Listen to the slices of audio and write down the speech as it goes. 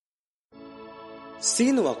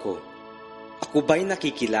Sino ako? Ako ba'y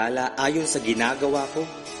nakikilala ayon sa ginagawa ko?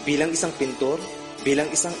 Bilang isang pintor? Bilang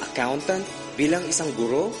isang accountant? Bilang isang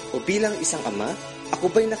guro? O bilang isang ama?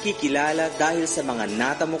 Ako ba'y nakikilala dahil sa mga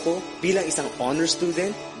natamo ko? Bilang isang honor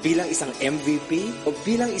student? Bilang isang MVP? O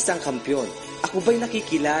bilang isang kampyon? Ako ba'y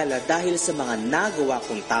nakikilala dahil sa mga nagawa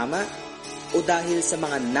kong tama? O dahil sa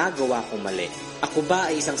mga nagawa kong mali? Ako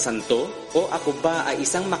ba ay isang santo? O ako ba ay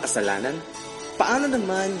isang makasalanan? Paano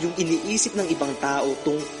naman yung iniisip ng ibang tao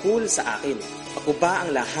tungkol sa akin? Ako ba ang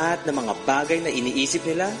lahat ng mga bagay na iniisip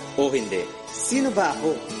nila o hindi? Sino ba ako?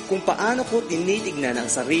 Kung paano ko tinitignan ang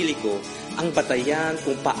sarili ko, ang batayan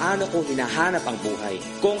kung paano ko hinahanap ang buhay.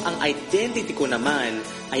 Kung ang identity ko naman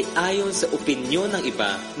ay ayon sa opinyon ng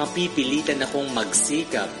iba, mapipilitan akong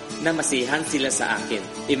magsikap na masiyahan sila sa akin,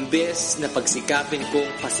 imbes na pagsikapin kong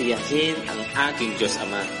pasiyahin ang aking Diyos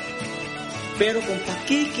Ama. Pero kung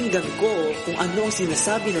pakikinggan ko kung ano ang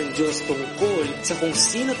sinasabi ng Diyos tungkol sa kung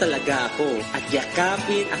sino talaga ako at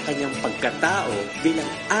yakapin ang kanyang pagkatao bilang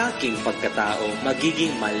aking pagkatao,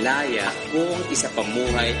 magiging malaya akong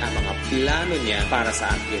isapamuhay ang mga plano niya para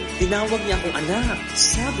sa akin. Tinawag niya akong anak.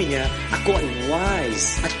 Sabi niya, ako ay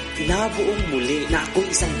wise at nabuong muli na ako'y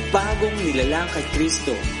isang bagong nilalang kay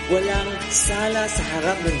Kristo. Walang sala sa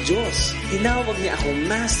harap ng Diyos. Tinawag niya akong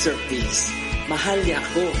masterpiece. Mahal niya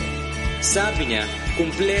ako. Sabi niya,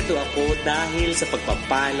 kumpleto ako dahil sa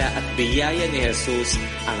pagpapala at biyaya ni Jesus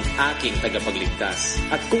ang aking tagapagligtas.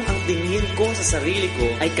 At kung ang tingin ko sa sarili ko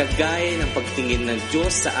ay kagaya ng pagtingin ng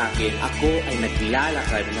Diyos sa akin, ako ay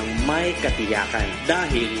naglalakad ng may katiyakan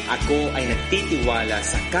dahil ako ay nagtitiwala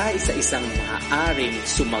sa kaisa-isang maaaring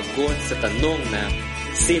sumagot sa tanong na,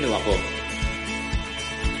 sino ako?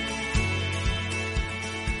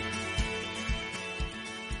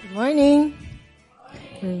 Good morning.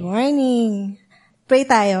 Good morning. Pray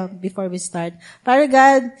tayo before we start. Father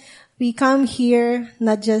God, we come here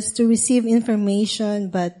not just to receive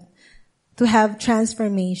information, but to have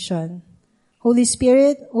transformation. Holy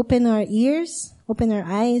Spirit, open our ears, open our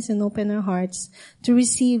eyes, and open our hearts to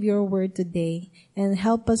receive your word today. And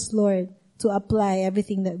help us, Lord, to apply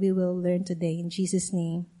everything that we will learn today. In Jesus'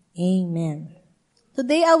 name, amen.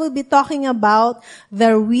 Today I will be talking about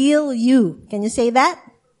the real you. Can you say that?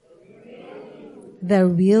 The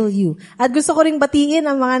real you. At gusto ko ring batiin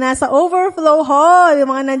ang mga nasa overflow hall,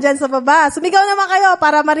 yung mga nandyan sa baba. Sumigaw naman kayo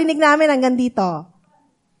para marinig namin hanggang dito.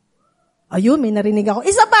 Ayun, may narinig ako.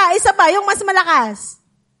 Isa pa, yung mas malakas.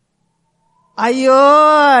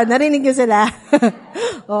 Ayun, narinig nyo sila.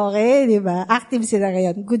 Okay, di ba? Active sila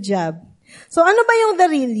ngayon. Good job. So, ano ba yung the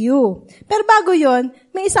real you? Pero bago yon,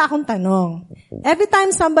 may isa akong tanong. Every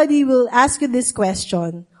time somebody will ask you this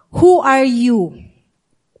question, who are you?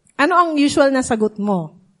 Ano ang usual na sagot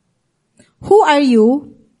mo? Who are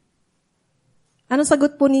you? Ano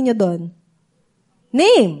sagot po ninyo doon?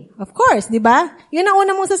 Name. Of course, di ba? Yun ang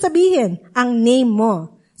una mong sasabihin. Ang name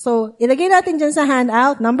mo. So, ilagay natin dyan sa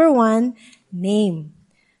handout. Number 1, name.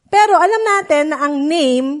 Pero alam natin na ang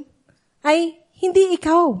name ay hindi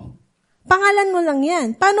ikaw. Pangalan mo lang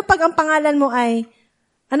yan. Paano pag ang pangalan mo ay,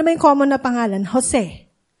 ano ba yung common na pangalan? Jose.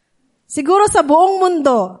 Siguro sa buong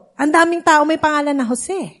mundo, ang daming tao may pangalan na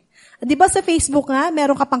Jose. Di ba sa Facebook nga,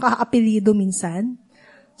 meron ka pang kakapelido minsan?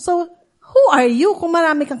 So, who are you kung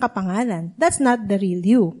marami kang kapangalan? That's not the real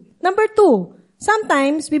you. Number 2,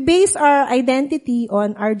 sometimes we base our identity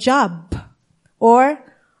on our job or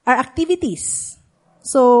our activities.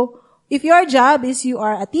 So, if your job is you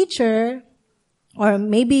are a teacher, or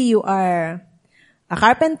maybe you are a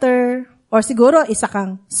carpenter, or siguro isa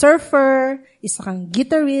kang surfer, isa kang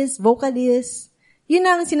guitarist, vocalist, yun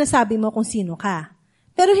ang sinasabi mo kung sino ka.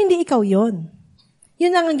 Pero hindi ikaw yon.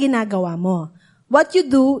 Yun ang ginagawa mo. What you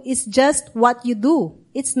do is just what you do.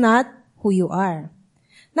 It's not who you are.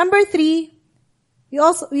 Number 3,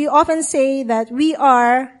 we often say that we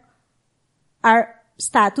are our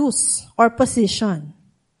status or position.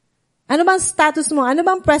 Ano bang status mo? Ano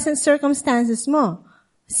bang present circumstances mo?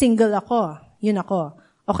 Single ako. Yun ako.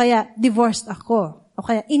 O kaya divorced ako. O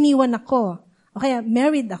kaya iniwan ako. O kaya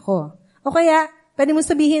married ako. O kaya pwede mo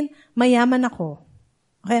sabihin, mayaman ako.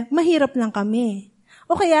 Okay, mahirap lang kami.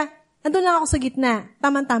 O kaya, andun lang ako sa gitna,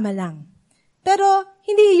 tama-tama lang. Pero,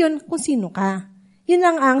 hindi yun kung sino ka. Yun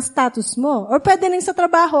lang ang status mo. Or pwede rin sa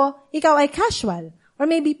trabaho, ikaw ay casual. Or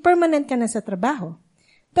maybe permanent ka na sa trabaho.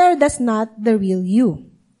 Pero that's not the real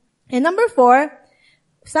you. And number 4,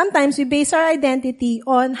 sometimes we base our identity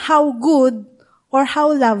on how good or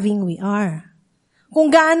how loving we are.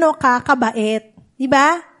 Kung gaano ka kabait.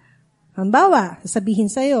 Diba? Halimbawa, sasabihin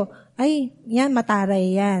sa'yo, ay, yan,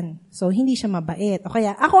 mataray yan. So, hindi siya mabait. O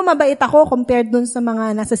kaya, ako mabait ako compared dun sa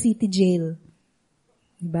mga nasa city jail.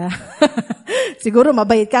 Diba? Siguro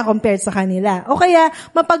mabait ka compared sa kanila. O kaya,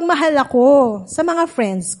 mapagmahal ako sa mga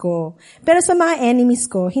friends ko. Pero sa mga enemies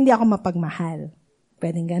ko, hindi ako mapagmahal.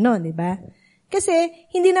 Pwedeng ganon, diba? Kasi,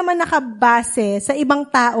 hindi naman nakabase sa ibang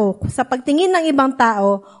tao, sa pagtingin ng ibang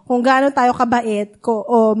tao, kung gaano tayo kabait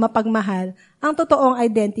o mapagmahal, ang totoong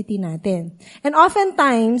identity natin. And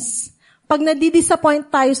oftentimes, pag nadidisappoint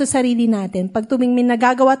tayo sa sarili natin, pag tuwing may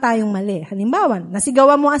nagagawa tayong mali, halimbawa,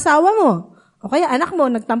 nasigawan mo asawa mo, o kaya anak mo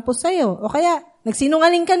nagtampo sa'yo, o kaya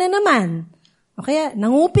nagsinungaling ka na naman, o kaya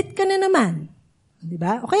nangupit ka na naman, di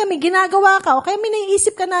ba? O kaya may ginagawa ka, o kaya may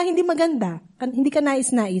naiisip ka na hindi maganda, hindi ka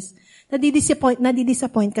nais-nais,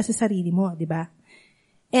 nadidisappoint ka sa sarili mo, di ba?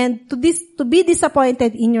 And to be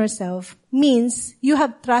disappointed in yourself means you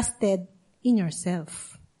have trusted in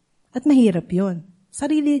yourself. At mahirap yun. Sa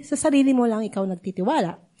sarili mo lang ikaw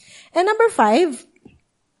nagtitiwala. And number 5,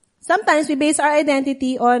 sometimes we base our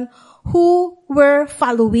identity on who we're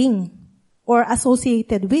following or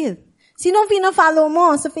associated with. Sino ang pina-follow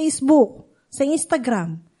mo sa Facebook, sa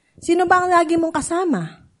Instagram? Sino ba ang lagi mong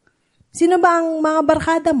kasama? Sino ba ang mga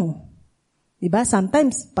barkada mo? Diba?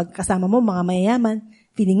 Sometimes, pag kasama mo mga mayayaman,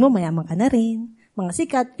 feeling mo mayaman ka na rin. Mga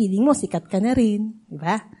sikat, feeling mo sikat ka na rin.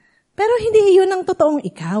 Diba? Pero hindi yun ang totoong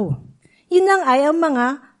ikaw. Yun lang ay ang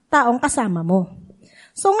mga taong kasama mo.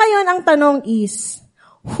 So ngayon, ang tanong is,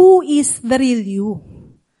 who is the real you?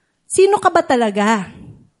 Sino ka ba talaga?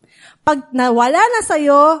 Pag nawala na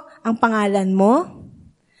sa'yo ang pangalan mo,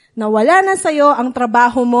 nawala na sa'yo ang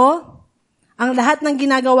trabaho mo, ang lahat ng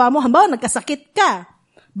ginagawa mo, halimbawa, nagkasakit ka,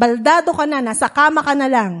 baldado ka na, nasa kama ka na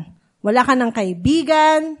lang, wala ka ng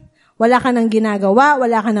kaibigan, wala ka ng ginagawa,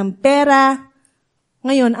 wala ka ng pera.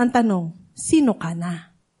 Ngayon, ang tanong, sino ka na?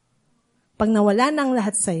 Pag nawala ng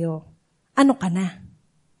lahat sa'yo, ano ka na?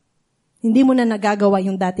 Hindi mo na nagagawa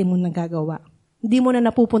yung dati mo nagagawa. Hindi mo na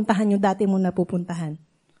napupuntahan yung dati mo napupuntahan.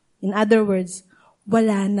 In other words,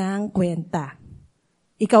 wala nang kwenta.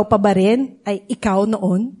 Ikaw pa ba rin ay ikaw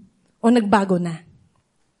noon o nagbago na?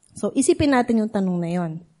 So, isipin natin yung tanong na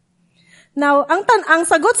yon. Now, ang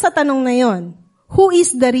sagot sa tanong na yon, who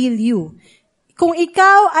is the real you? Kung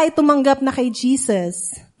ikaw ay tumanggap na kay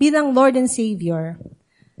Jesus bilang Lord and Savior,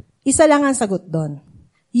 isa lang ang sagot doon.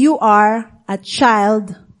 You are a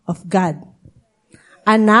child of God.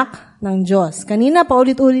 Anak ng Diyos. Kanina,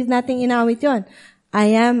 paulit-ulit nating inawit yon. I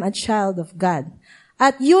am a child of God.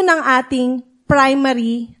 At yun ang ating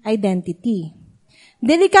primary identity.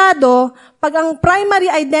 Delikado, pag ang primary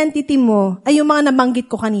identity mo ay yung mga nabanggit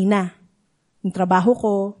ko kanina. Yung trabaho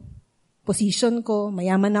ko, position ko,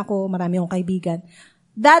 mayaman ako, marami akong kaibigan.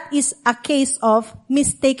 That is a case of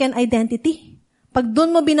mistaken identity. Pag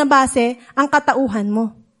doon mo binabase ang katauhan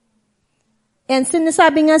mo. And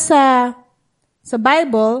sinasabi nga sa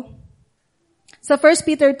Bible, sa 1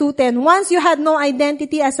 Peter 2:10, once you had no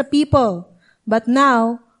identity as a people, but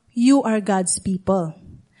now you are God's people.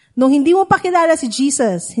 Nung hindi mo pa kilala si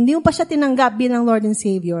Jesus, hindi mo pa siya tinanggap bilang Lord and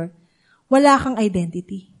Savior, wala kang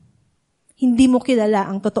identity. Hindi mo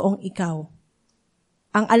kilala ang totoong ikaw.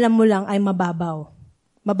 Ang alam mo lang ay mababaw.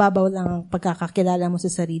 Mababaw lang ang pagkakakilala mo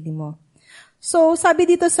sa sarili mo. So, sabi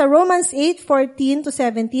dito sa Romans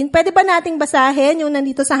 8:14-17, pwede ba nating basahin yung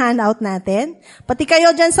nandito sa handout natin? Pati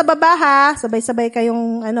kayo dyan sa baba ha, sabay-sabay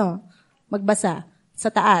kayong magbasa.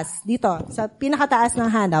 Sa taas, dito, sa pinakataas ng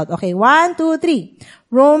handout. Okay, 1, 2, 3.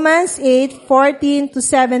 Romans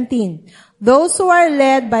 8:14-17. Those who are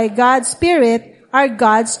led by God's Spirit are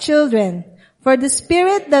God's children. For the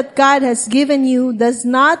Spirit that God has given you does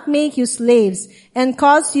not make you slaves and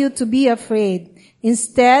cause you to be afraid.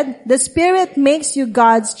 Instead, the Spirit makes you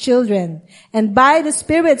God's children. And by the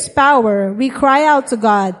Spirit's power, we cry out to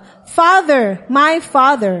God, Father, my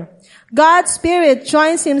Father. God's Spirit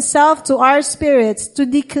joins Himself to our spirits to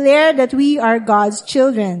declare that we are God's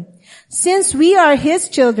children. Since we are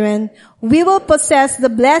His children, we will possess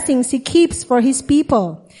the blessings He keeps for His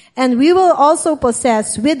people. And we will also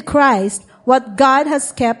possess with Christ what God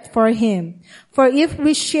has kept for Him. For if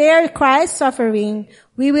we share Christ's suffering,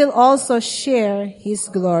 we will also share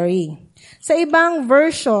His glory. Sa ibang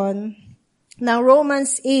version ng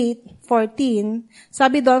Romans 8:14,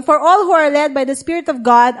 sabi doon, for all who are led by the Spirit of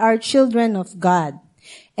God are children of God.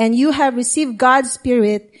 And you have received God's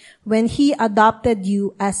Spirit when He adopted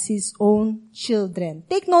you as His own children.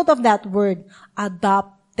 Take note of that word,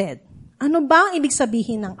 adopted. Ano ba ang ibig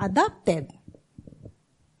sabihin ng adopted?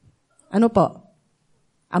 Ano po?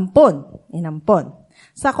 Ampon. Inampon.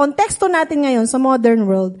 Sa konteksto natin ngayon, sa modern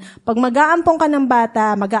world, pag mag-aampong ka ng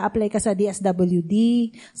bata, mag-a-apply ka sa DSWD,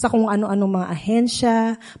 sa kung ano-ano mga ahensya,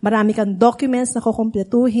 marami kang documents na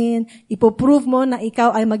kukumpletuhin, ipoprove mo na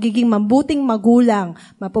ikaw ay magiging mabuting magulang,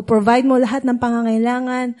 mapoprovide mo lahat ng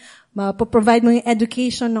pangangailangan, mapoprovide mo yung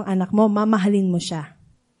education ng anak mo, mamahalin mo siya.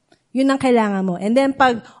 Yun ang kailangan mo. And then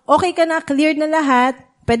pag okay ka na, cleared na lahat,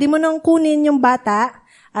 pwede mo nang kunin yung bata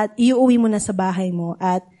at iuwi mo na sa bahay mo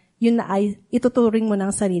at yun na ay ituturing mo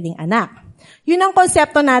ng sariling anak. Yun ang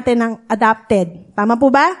konsepto natin ng adopted. Tama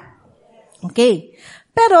po ba? Okay.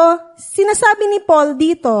 Pero, sinasabi ni Paul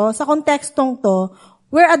dito, sa kontekstong to,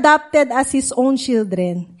 we're adopted as his own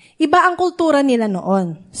children. Iba ang kultura nila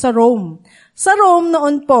noon, sa Rome. Sa Rome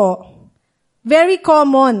noon po, very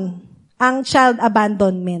common ang child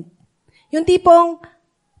abandonment. Yung tipong,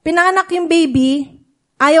 pinanganak yung baby,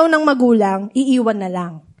 ayaw ng magulang, iiwan na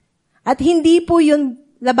lang. At hindi po yun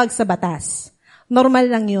labag sa batas. Normal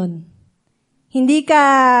lang yun. Hindi ka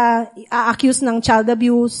a-accuse ng child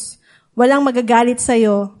abuse, walang magagalit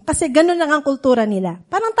sa'yo, kasi ganun lang ang kultura nila.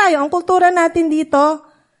 Parang tayo, ang kultura natin dito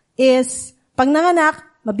is, pag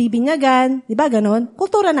nanganak, mabibinyagan, di ba ganun?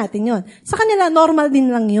 Kultura natin yun. Sa kanila, normal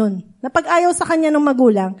din lang yun. Na pag ayaw sa kanya ng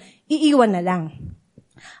magulang, iiwan na lang.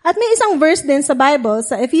 At may isang verse din sa Bible,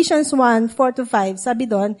 sa Ephesians 1:4-5, sabi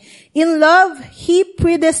doon, in love, He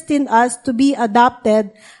predestined us to be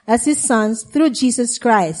adopted as His sons through Jesus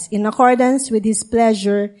Christ, in accordance with His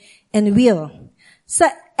pleasure and will.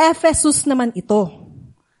 Sa Ephesus naman ito,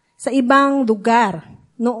 sa ibang lugar,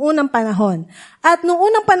 noong unang panahon. At noong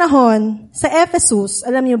unang panahon, sa Ephesus,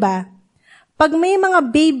 alam niyo ba, pag may mga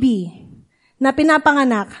baby na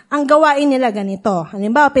pinapanganak, ang gawain nila ganito.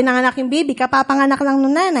 Halimbawa, pinanganak yung baby, kapapanganak lang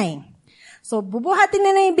ng nanay. So, bubuhatin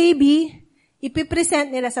nila yung baby,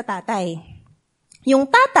 ipipresent nila sa tatay. Yung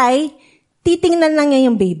tatay, titingnan lang niya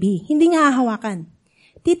yung baby. Hindi niya hahawakan.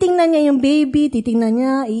 Titingnan niya yung baby, titingnan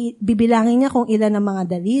niya, bibilangin niya kung ilan ang mga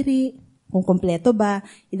daliri, kung kompleto ba,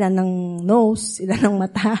 ilan ng nose, ilan ng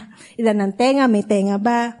mata, ilan ng tenga, may tenga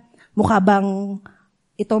ba, mukha bang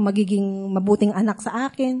ito magiging mabuting anak sa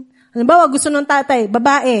akin. Halimbawa, gusto ng tatay,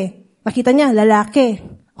 babae. Nakita niya, lalaki.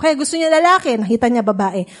 Okay, gusto niya lalaki, nakita niya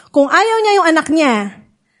babae. Kung ayaw niya yung anak niya,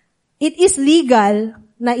 it is legal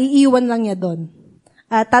na iiwan lang niya doon.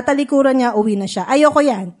 At tatalikuran niya, uwi na siya. Ayoko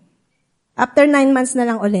yan. After 9 months na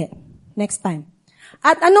lang ulit. Next time.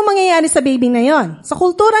 At anong mangyayari sa baby na yon? Sa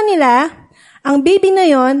kultura nila, ang baby na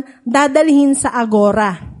yon, dadalhin sa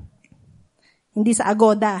Agora. Hindi sa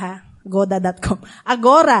Agoda, ha? Agoda.com.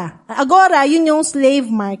 Agora. Agora, yun yung slave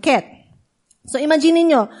market. So, imagine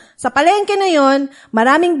niyo, sa palengke na yon,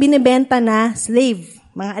 maraming binibenta na slave,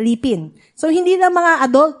 mga alipin. So, hindi lang mga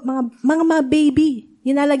adult, mga baby,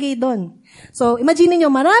 inalagay doon. So, imagine niyo,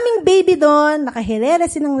 maraming baby doon, nakahilere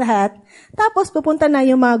silang lahat, tapos pupunta na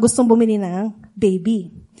yung mga gustong bumili ng baby.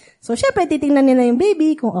 So, syempre, titingnan nila yung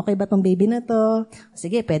baby, kung okay ba tong baby na to.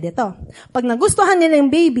 Sige, pwede to. Pag nagustuhan nila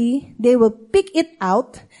yung baby, they will pick it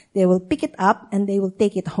out, they will pick it up, and they will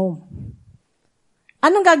take it home.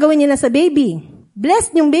 Anong gagawin nila sa baby?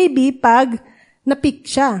 Blessed yung baby pag na-pick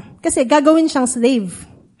siya. Kasi gagawin siyang slave.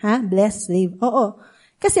 Ha? Blessed slave. Oo.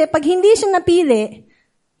 Kasi pag hindi siya napili,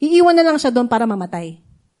 iiwan na lang siya doon para mamatay.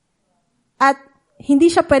 At hindi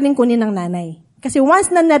siya pwedeng kunin ng nanay. Kasi once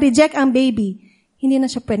na na-reject ang baby, hindi na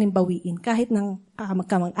siya pwedeng bawiin. Kahit ng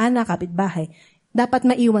kamag-anak, kapitbahay. Dapat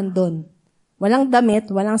maiwan doon. Walang damit,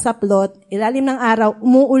 walang saplot, ilalim ng araw,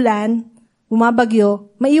 umuulan,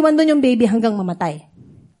 bumabagyo, maiwan doon yung baby hanggang mamatay.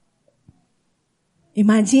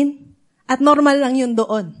 Imagine? At normal lang yun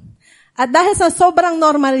doon. At dahil sa sobrang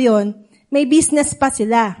normal yun, may business pa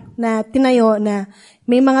sila na tinayo na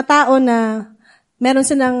may mga tao na meron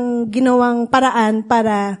silang ginawang paraan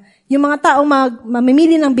para yung mga taong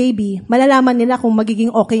mamimili ng baby, malalaman nila kung magiging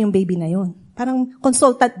okay yung baby na yun. Parang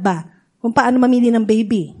consultant ba kung paano mamili ng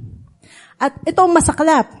baby. At ito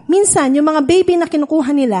masaklap. Minsan, yung mga baby na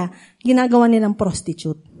kinukuha nila, ginagawa nilang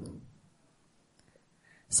prostitute.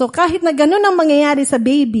 So, kahit na ganun ang mangyayari sa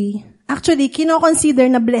baby, actually, kino-consider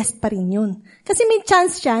na blessed pa rin yun. Kasi may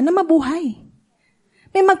chance siya na mabuhay.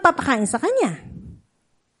 May magpapakain sa kanya.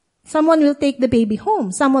 Someone will take the baby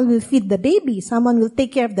home. Someone will feed the baby. Someone will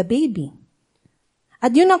take care of the baby.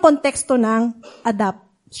 At yun ang konteksto ng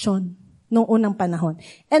adoption noong unang panahon.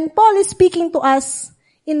 And Paul is speaking to us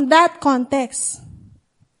in that context.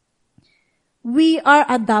 We are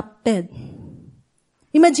adopted.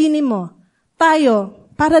 Imagine mo, tayo,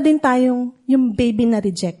 para din tayong yung baby na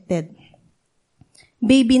rejected.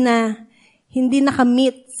 Baby na hindi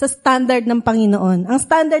nakamit sa standard ng Panginoon. Ang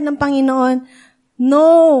standard ng Panginoon, no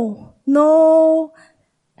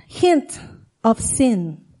hint of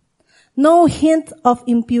sin. No hint of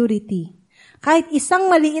impurity. Kahit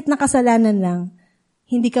isang maliit na kasalanan lang,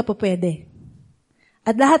 hindi ka po pwede.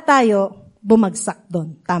 At lahat tayo bumagsak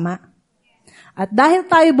doon. Tama? At dahil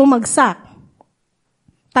tayo bumagsak,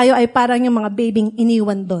 tayo ay parang yung mga babing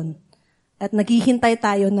iniwan doon. At naghihintay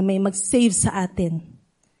tayo na may mag-save sa atin.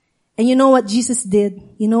 And you know what Jesus did?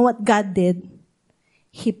 You know what God did?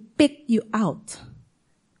 He picked you out.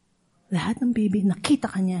 Lahat ng baby, nakita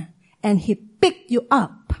ka niya. And He picked you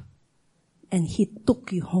up. And He took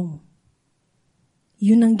you home.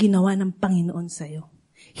 Yun ang ginawa ng Panginoon sa'yo.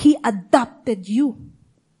 He adopted you.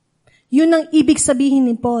 Yun ang ibig sabihin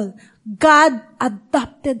ni Paul. God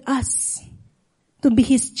adopted us to be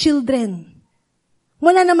His children.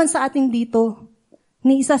 Wala naman sa atin dito,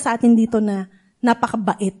 ni isa sa atin dito na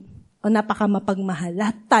napakabait o napakamapagmahal.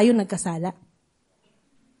 Lahat tayo nagkasala.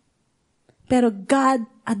 Pero God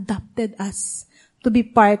adopted us to be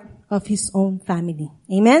part of His own family.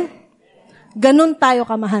 Amen? Ganun tayo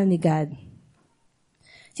kamahal ni God.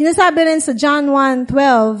 Sinasabi rin sa John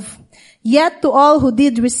 1:12, "Yet to all who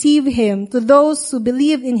did receive Him, to those who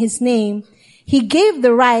believed in His name, He gave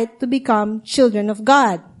the right to become children of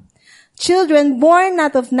God. Children born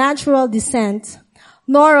not of natural descent,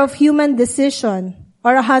 nor of human decision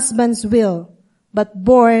or a husband's will, but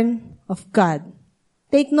born of God."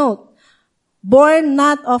 Take note, born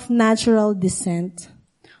not of natural descent,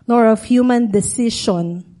 nor of human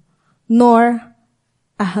decision, nor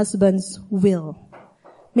a husband's will.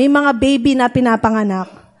 May mga baby na pinapanganak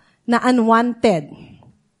na unwanted.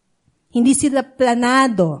 Hindi sila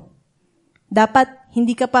planado. Dapat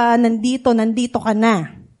hindi ka pa nandito ka na.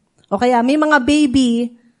 O kaya may mga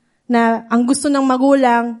baby na ang gusto ng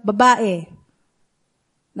magulang, babae.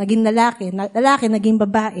 Naging lalaki, naging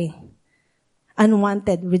babae.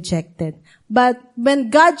 Unwanted, rejected. But when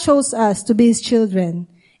God chose us to be His children,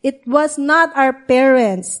 it was not our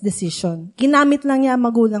parents' decision. Ginamit lang niya ang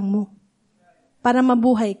magulang mo para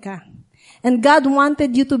mabuhay ka. And God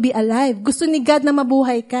wanted you to be alive. Gusto ni God na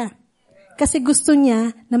mabuhay ka. Kasi gusto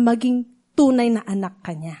niya na maging tunay na anak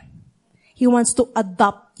ka niya. He wants to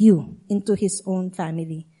adopt you into His own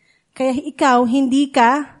family. Kaya ikaw, hindi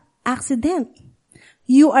ka accident.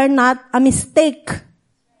 You are not a mistake.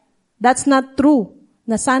 That's not true.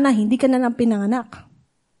 Na sana hindi ka na lang pinanganak.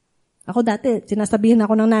 Ako dati, sinasabihin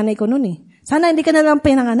ako ng nanay ko noon eh. Sana hindi ka na lang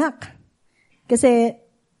pinanganak. Kasi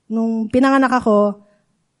nung pinanganak ako,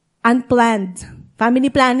 unplanned.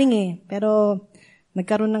 Family planning eh. Pero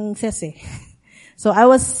nagkaroon ng ses eh. So I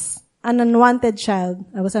was an unwanted child.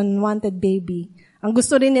 I was an unwanted baby. Ang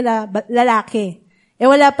gusto rin nila, lalaki. Eh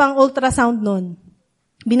wala pang ultrasound nun.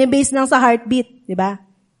 Binibase lang sa heartbeat, di ba?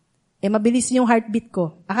 Eh mabilis yung heartbeat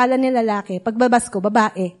ko. Akala nila lalaki. Pagbabas ko,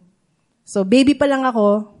 babae. So baby pa lang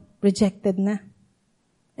ako, rejected na.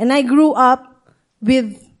 And I grew up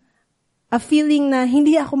with a feeling na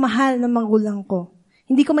hindi ako mahal ng magulang ko.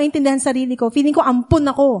 Hindi ko maintindihan sarili ko. Feeling ko ampun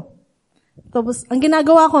ako. Tapos, ang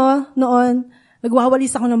ginagawa ko noon,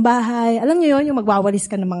 nagwawalis ako ng bahay. Alam niyo yun, yung magwawalis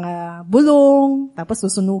ka ng mga bulong, tapos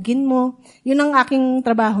susunugin mo. Yun ang aking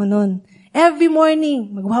trabaho noon. Every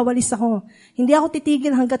morning, magwawalis ako. Hindi ako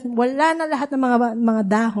titigil hanggat wala na lahat ng mga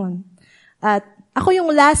dahon. At ako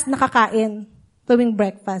yung last nakakain tuwing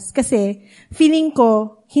breakfast. Kasi feeling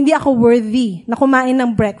ko, hindi ako worthy na kumain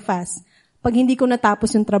ng breakfast pag hindi ko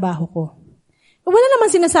natapos yung trabaho ko. Wala naman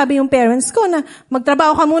sinasabi yung parents ko na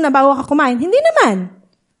magtrabaho ka muna bago ka kumain. Hindi naman.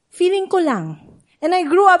 Feeling ko lang. And I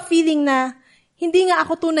grew up feeling na hindi nga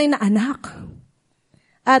ako tunay na anak.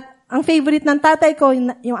 At ang favorite ng tatay ko,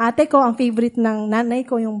 yung ate ko, ang favorite ng nanay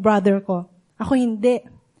ko, yung brother ko. Ako hindi.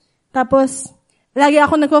 Tapos, lagi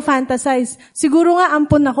ako nagpa-fantasize. Siguro nga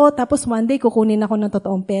ampun ako, tapos one day kukunin ako ng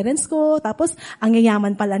totoong parents ko, tapos ang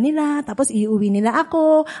yayaman pala nila, tapos iuwi nila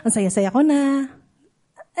ako, ang saya-saya ko na.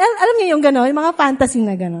 Alam niyo yung gano'n, yung mga fantasy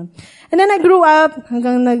na gano'n. And then I grew up,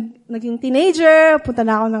 hanggang naging teenager, punta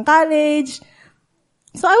na ako ng college.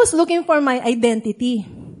 So I was looking for my identity.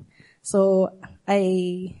 So I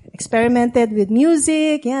experimented with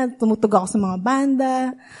music, tumutug ako sa mga banda,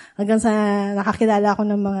 hanggang sa nakakilala ako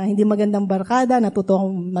ng mga hindi magandang barkada, natuto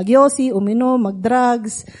akong magyosi, uminom,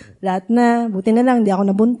 mag-drugs, lahat na. Buti na lang, hindi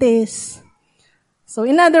ako nabuntis. So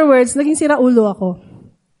in other words, naging siraulo ako.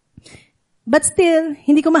 But still,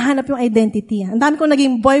 hindi ko mahanap yung identity. Ang dami kong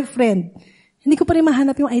naging boyfriend. Hindi ko pa rin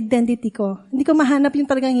mahanap yung identity ko. Hindi ko mahanap yung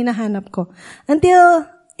talagang hinahanap ko. Until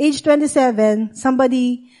age 27,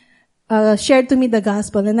 somebody shared to me the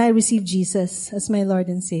gospel and I received Jesus as my Lord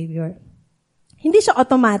and Savior. Hindi siya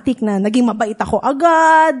automatic na naging mabait ako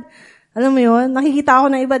agad, Alam mo yun? Nakikita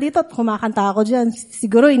ako ng iba dito at kumakanta ako dyan.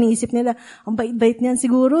 Siguro iniisip nila, ang bait-bait niyan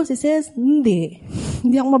siguro. Si Sis, hindi.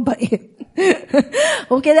 Hindi ako mabait.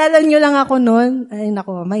 Kung kilala nyo lang ako noon, ay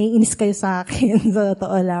nako, maiinis kayo sa akin. Sa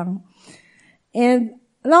totoo lang. And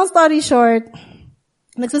long story short,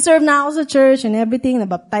 nagsaserve na ako sa church and everything,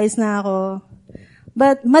 nabaptize na ako.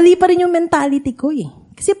 But mali pa rin yung mentality ko eh.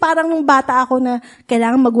 Kasi parang nung bata ako na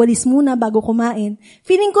kailangan magwalis muna bago kumain,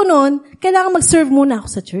 feeling ko noon, kailangan mag-serve muna ako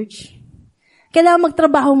sa church. Kailangan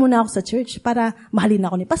magtrabaho muna ako sa church para mahalin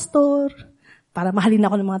ako ni pastor, para mahalin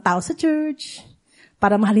ako ng mga tao sa church,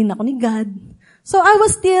 para mahalin ako ni God. So I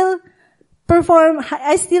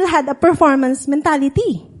still had a performance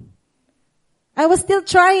mentality. I was still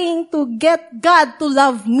trying to get God to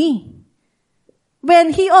love me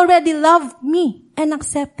when He already loved me and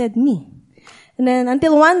accepted me. And then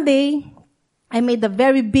until one day, I made a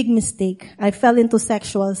very big mistake. I fell into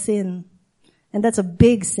sexual sin. And that's a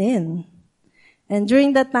big sin. And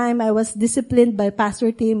during that time, I was disciplined by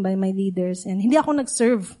pastor team, by my leaders. And hindi ako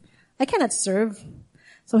nag-serve. I cannot serve.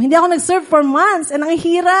 So hindi ako nag-serve for months. And ang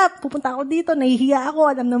hirap. Pupunta ako dito, nahihiya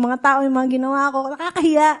ako. Alam ng mga tao yung mga ginawa ko.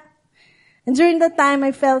 Nakakahiya. And during that time,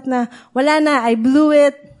 I felt na wala na. I blew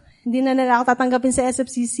it. Hindi na nila ako tatanggapin sa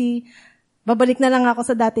SFCC. Babalik na lang ako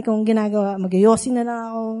sa dati kong ginagawa. Mag-yosi na lang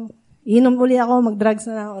ako. Inom uli ako. Mag-drugs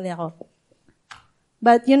na lang uli ako.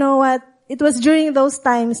 But you know what? It was during those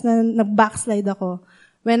times na nag-backslide ako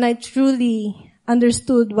when I truly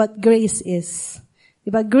understood what grace is.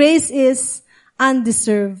 Diba? Grace is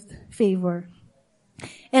undeserved favor.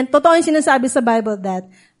 And totoo yung sinasabi sa Bible that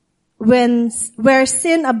where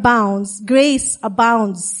sin abounds, grace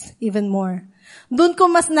abounds even more. Doon ko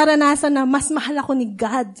mas naranasan na mas mahal ako ni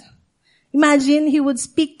God. Imagine, He would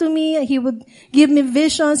speak to me, He would give me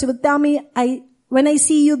visions, He would tell me, when I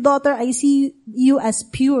see you, daughter, I see you as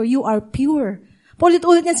pure. You are pure.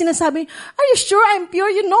 Paulit-ulit niya sinasabi, are you sure I'm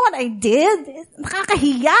pure? You know what I did?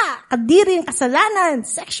 Nakakahiya. Kadiri, kasalanan,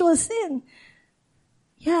 sexual sin.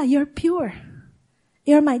 Yeah, you're pure.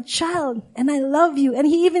 You're my child, and I love you. And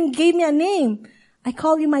He even gave me a name. I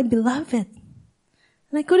call you my beloved.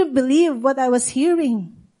 And I couldn't believe what I was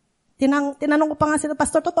hearing. Tinanong ko pa nga sila,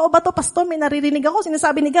 Pastor, totoo ba to? Pastor, may naririnig ako.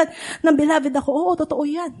 Sinasabi ni God, ng beloved ako. Oo, totoo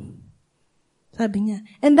yan. Sabi niya.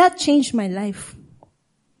 And that changed my life.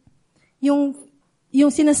 Yung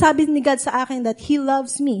sinasabi ni God sa akin that He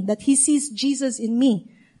loves me, that He sees Jesus in me,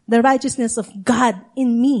 the righteousness of God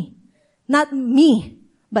in me. Not me,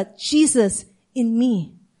 but Jesus in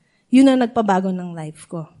me. Yun ang nagpabago ng life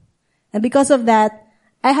ko. And because of that,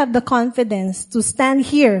 I have the confidence to stand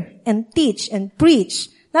here and teach and preach.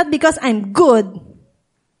 Not because I'm good.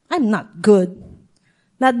 I'm not good.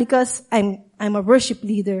 Not because I'm a worship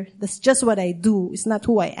leader. That's just what I do. It's not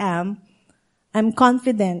who I am. I'm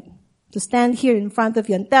confident to stand here in front of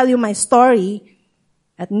you and tell you my story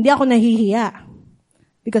at hindi ako nahihiya.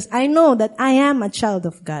 Because I know that I am a child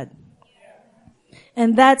of God.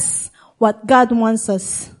 And that's what God wants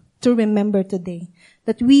us to remember today.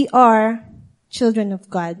 That we are children of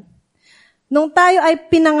God. Nung tayo ay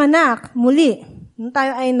pinanganak muli, nung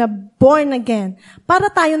tayo ay na-born again, para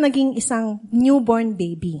tayo naging isang newborn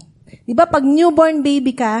baby. Diba pag newborn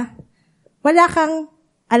baby ka, wala kang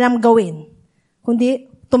alam gawin, kundi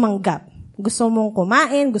tumanggap. Gusto mong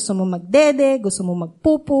kumain, gusto mong magdede, gusto mong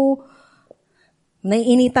magpupu,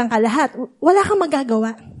 naiinitan ka lahat. Wala kang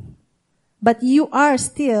magagawa. But you are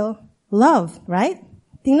still loved, right?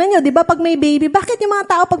 Tingnan nyo, di ba pag may baby, bakit yung mga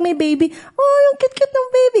tao pag may baby, oh, yung cute-cute ng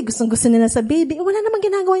baby, gustong-gusto nila sa baby, wala namang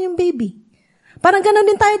ginagawa yung baby. Parang gano'n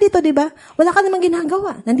din tayo dito, di ba? Wala ka namang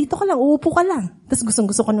ginagawa. Nandito ka lang, uupo ka lang. Tapos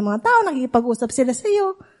gustong-gusto ko ng mga tao, nakikipag-usap sila sa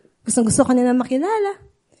iyo. Gustong-gusto ka nila makilala.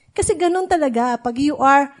 Kasi gano'n talaga, pag you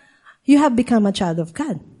have become a child of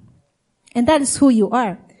God. And that is who you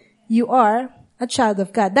are. You are a child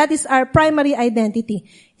of God. That is our primary identity.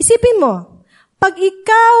 Isipin mo, pag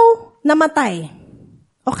ikaw namatay,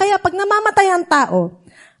 o kaya pag namamatay ang tao,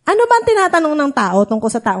 ano ba ang tinatanong ng tao tungkol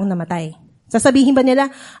sa taong namatay? Sasabihin ba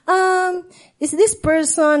nila, is this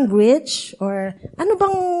person rich? Or ano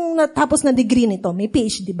bang natapos na degree nito? May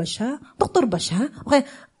PhD ba siya? Doktor ba siya? Okay,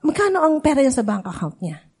 magkano ang pera niya sa bank account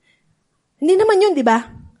niya? Hindi naman yun, di ba?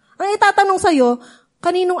 Ang itatanong sa'yo,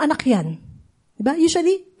 kaninong anak yan? Di ba?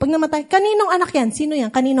 Usually, pag namatay, kaninong anak yan? Sino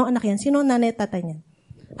yan? Kaninong anak yan? Sino ang nanay at tatay niyan?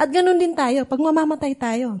 At ganun din tayo, pag mamamatay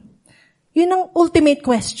tayo. Yun ang ultimate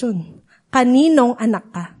question. Kaninong anak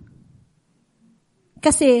ka?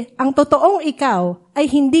 Kasi ang totoong ikaw ay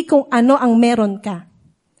hindi kung ano ang meron ka.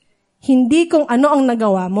 Hindi kung ano ang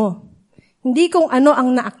nagawa mo. Hindi kung ano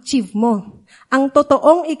ang na-achieve mo. Ang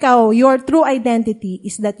totoong ikaw, your true identity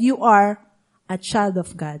is that you are a child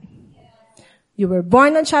of God. You were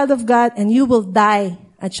born a child of God and you will die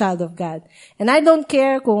a child of God. And I don't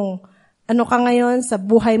care kung ano ka ngayon sa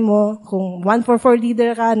buhay mo, kung 144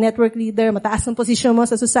 leader ka, network leader, mataas ang posisyon mo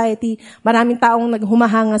sa society, maraming taong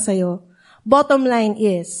naghumahanga sa'yo. Bottom line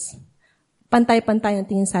is, pantay-pantay ang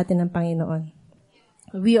tingin sa atin ng Panginoon.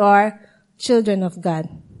 We are children of God.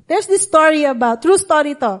 There's this story about, true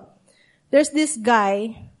story to. There's this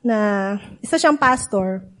guy na, isa siyang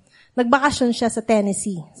pastor, nagbakasyon siya sa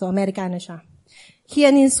Tennessee. So, Amerikano siya. He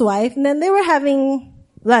and his wife, and then they were having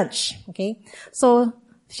lunch. Okay? So,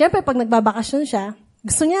 siyempre, pag nagbabakasyon siya,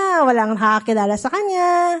 gusto niya, walang nakakilala sa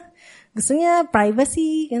kanya. Gusto niya,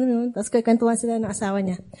 privacy, gano'n. Tapos kwentuhan sila ng asawa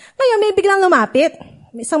niya. Ngayon, may biglang lumapit.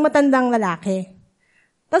 May isang matandang lalaki.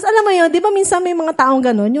 Tapos alam mo yun, di ba minsan may mga taong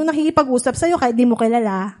gano'n, yung nakikipag-usap sa'yo kahit di mo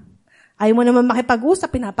kilala. Ayaw mo naman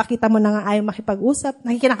makipag-usap, pinapakita mo na nga ayaw makipag-usap.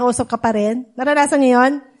 Nakikinakausap ka pa rin. Naranasan niyo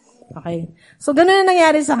yun? Okay. So, gano'n na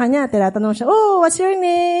nangyari sa kanya. Tinatanong siya, oh, what's your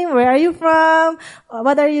name? Where are you from?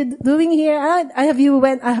 What are you doing here? Have you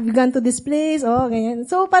gone to this place? Oh, ganyan.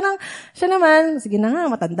 So, parang, siya naman, sige na nga,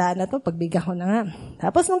 matanda na to, pagbigyan ko na nga.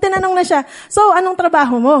 Tapos, nung tinanong na siya, so, anong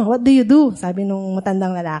trabaho mo? What do you do? Sabi nung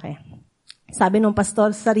matandang lalaki. Sabi nung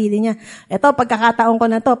pastor sa sarili niya, eto, pagkakataon ko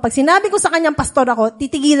na to. Pag sinabi ko sa kanyang pastor ako,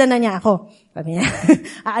 titigilan na niya ako. Sabi niya,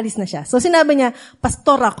 aalis na siya. So, sinabi niya,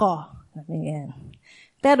 pastor ako. Sabi niya,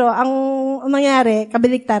 pero ang nangyari,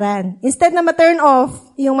 kabaliktaran. Instead na ma-turn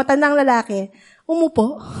off yung matandang lalaki,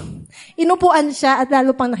 umupo. Inupuan siya at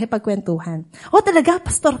lalo pang nakipagkwentuhan. Oh, talaga?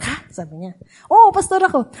 Pastor ka? Sabi niya. Oh, pastor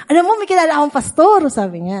ako. Alam mo, may kilala akong pastor.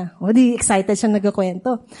 Sabi niya. Oh, di excited siya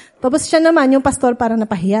nagkakwento. Tapos siya naman, yung pastor parang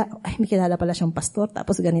napahiya. Ay, may kilala pala siyang pastor.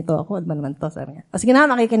 Tapos ganito ako. Ano ba naman to? Sabi niya. Sige na,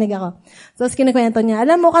 makikinig ako. Tapos kinikwento niya,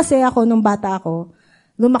 alam mo kasi ako, nung bata ako,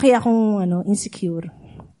 lumaki akong insecure.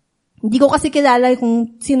 Hindi ko kasi kilala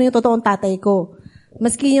kung sino yung totoong tatay ko.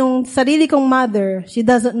 Maski yung sarili kong mother, she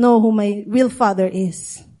doesn't know who my real father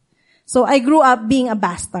is. So I grew up being a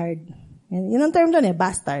bastard. Yun ang term doon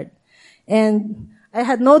bastard. And I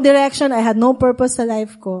had no direction, I had no purpose sa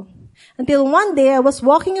life ko. Until one day, I was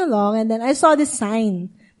walking along and then I saw this sign,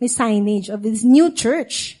 may signage of this new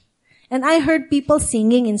church. And I heard people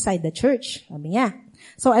singing inside the church. Sabi niya.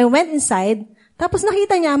 So I went inside, tapos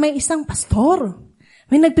nakita niya may isang pastor.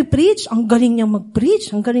 May nagpipreach, ang galing niya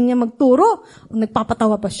mag-preach, ang galing niya magturo,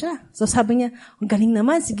 nagpapatawa pa siya. So sabi niya, ang galing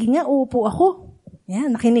naman, sige nga, uupo ako.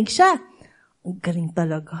 Yan, nakinig siya. Ang galing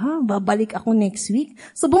talaga, babalik ako next week.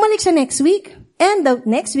 So bumalik siya next week, and the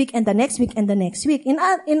next week, and the next week, and the next week. In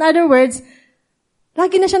other words,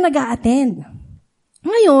 lagi na siya nag-a-attend.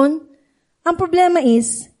 Ngayon, ang problema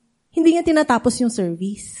is, hindi niya tinatapos yung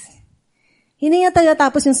service. Hindi niya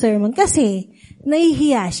tinatapos yung sermon kasi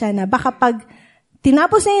nahihiya siya na baka pag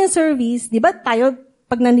tinapos niya yung service, di ba tayo,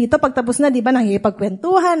 pag nandito, pagtapos na, di ba,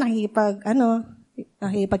 nakikipagkwentuhan,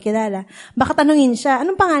 nakikipagkilala. Baka tanungin siya,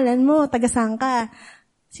 anong pangalan mo? Taga-saan ka?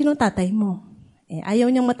 Sino tatay mo?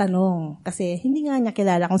 Ayaw niyang matanong kasi hindi nga niya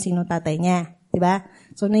kilala kung sino tatay niya. Di ba?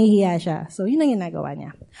 So, nahihiya siya. So, yun ang ginagawa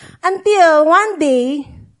niya. Until one day,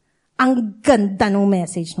 ang ganda ng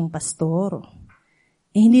message ng pastor.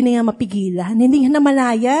 Hindi na niya mapigilan. Hindi niya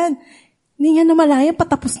namalayan. Hindi niya namalayan,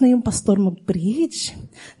 patapos na yung pastor mag-preach.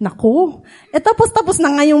 Naku. Tapos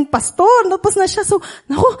na nga yung pastor. Tapos na siya. So,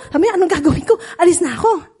 naku, anong gagawin ko? Alis na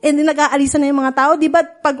ako. Hindi nag-aalisan na yung mga tao. Di ba,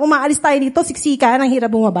 pag umaalis tayo dito, siksika, ang hirap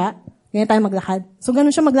bumaba. Ganyan tayo maglakad. So, ganun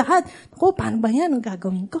siya maglakad. Naku, paano ba yan? Anong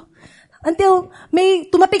gagawin ko? Until may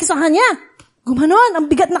tumapik sa kanya. Gumanon, ang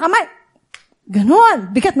bigat na kamay. Ganon.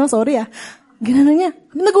 Bigat, no? Sorry, Gano'n niya.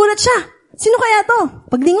 Nagulat siya. Sino kaya to?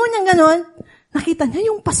 Paglingon niya ganon, nakita niya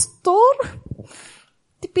yung pastor.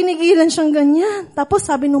 Pinigilan siyang ganyan. Tapos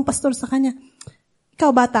sabi nung pastor sa kanya, ikaw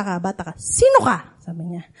bata ka. Sino ka?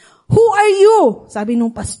 Sabi niya. Who are you? Sabi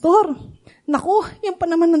nung pastor. Naku, yan pa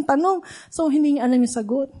naman ng tanong. So, hindi niya alam yung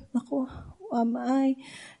sagot. Naku, who am I?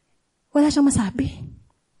 Wala siyang masabi.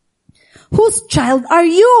 Whose child are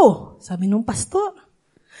you? Sabi nung pastor.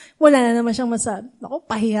 Wala na naman siyang masabi. Naku,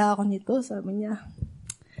 pahiya ako nito. Sabi niya.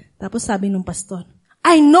 Tapos sabi nung pastor,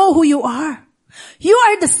 I know who you are. You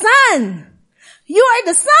are the Son! You are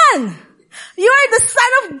the Son! You are the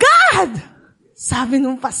Son of God! Sabi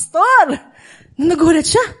nung pastor. Nagulat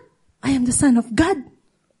siya. I am the Son of God.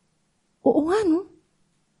 Oo nga, no?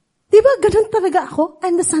 Diba, ganun talaga ako?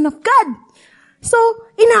 I'm the Son of God. So,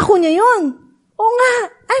 inako niya yun. Oo nga,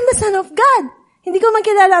 I'm the Son of God. Hindi ko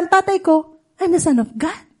makilala ang tatay ko. I'm the Son of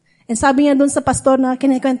God. And sabi niya dun sa pastor na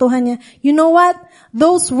kinikwentuhan niya, you know what?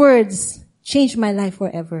 Those words changed my life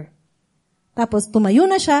forever. Tapos tumayo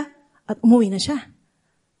na siya at umuwi na siya.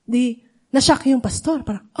 Na-shock yung pastor.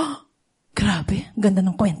 Parang, grabe, ganda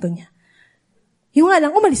ng kwento niya. Yung nga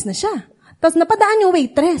lang, umalis na siya. Tapos napadaan yung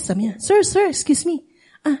waitress. Sabi niya, Sir, excuse me.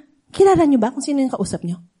 Kilala niyo ba kung sino yung kausap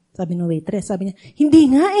niyo? Sabi ng waitress. Sabi niya, hindi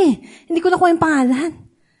nga eh. Hindi ko nakuha yung pangalan.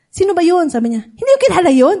 Sino ba yun? Sabi niya, hindi ko kilala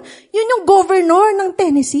yun. Yun yung governor ng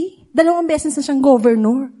Tennessee. 2 beses na siyang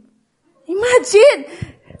governor. Imagine!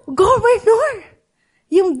 Governor!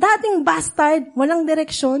 Yung dating bastard, walang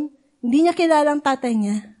direksyon, hindi niya kilala ang tatay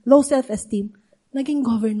niya, low self-esteem, naging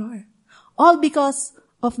governor. All because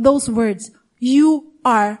of those words, you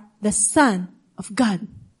are the Son of God.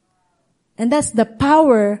 And that's the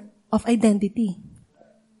power of identity.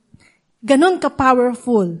 Ganon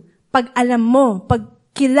ka-powerful pag alam mo, pag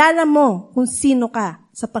kilala mo kung sino ka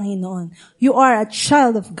sa Panginoon. You are a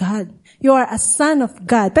child of God. You are a son of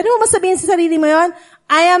God. Pwede mo masabihin sa sarili mo yon?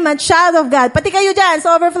 I am a child of God. Pati kayo dyan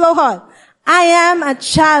sa Overflow Hall. I am a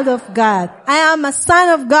child of God. I am a son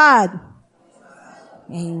of God.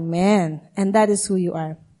 Amen. And that is who you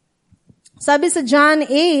are. Sabi sa John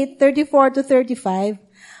 8:34-35,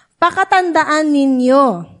 pakatandaan ninyo,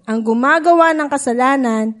 ang gumagawa ng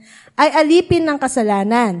kasalanan ay alipin ng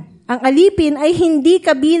kasalanan. Ang alipin ay hindi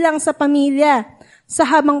kabilang sa pamilya sa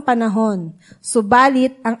habang panahon.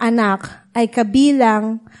 Subalit ang anak ay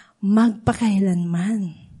kabilang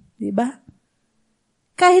magpakailanman. Diba?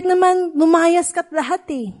 Kahit naman lumayas ka't lahat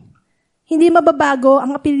eh. Hindi mababago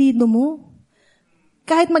ang apelyido mo.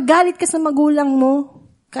 Kahit magalit ka sa magulang mo,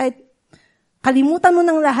 kahit kalimutan mo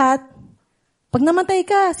ng lahat, pag namatay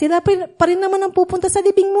ka, sila pa rin naman ang pupunta sa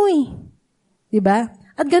libing mo eh. Diba?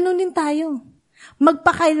 At ganun din tayo.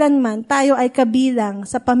 Magpakailanman tayo ay kabilang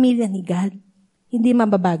sa pamilya ni God. Hindi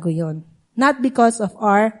mababago yon. Not because of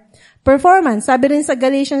our performance. Sabi rin sa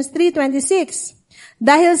Galatians 3:26,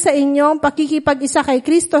 dahil sa inyong pakikipag-isa kay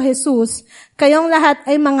Kristo Jesus, kayong lahat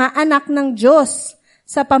ay mga anak ng Diyos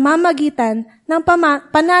sa pamamagitan ng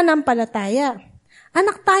pananampalataya.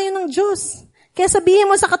 Anak tayo ng Diyos. Kaya sabihin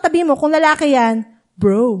mo sa katabi mo, kung lalaki yan,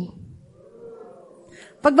 bro.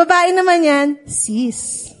 Pag babae naman yan,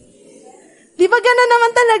 sis. Di ba gano'n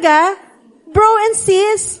naman talaga? Bro and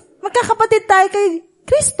sis, magkakapatid tayo kay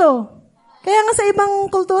Kristo. Kaya nga sa ibang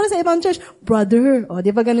kultura, sa ibang church, brother. O,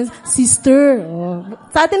 di ba gano'n? Sister. O.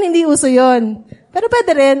 Sa atin hindi uso yon. Pero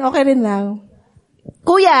pwede rin, okay rin lang.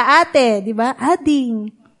 Kuya, ate, di ba? Ading.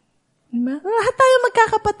 Diba? Lahat tayo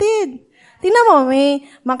magkakapatid. Tingnan mo, may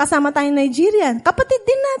makasama tayong Nigerian. Kapatid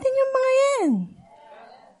din natin yung mga yan.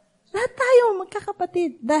 Lahat tayo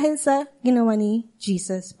magkakapatid dahil sa ginawa ni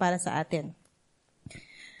Jesus para sa atin.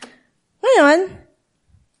 Ngayon,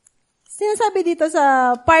 sinasabi dito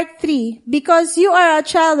sa part 3, because you are a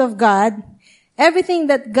child of God, everything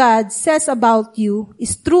that God says about you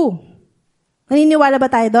is true. Naniniwala ba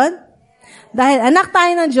tayo doon? Dahil anak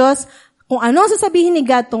tayo ng Diyos, kung ano sasabihin ni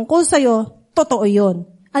God tungkol sa'yo, totoo yun.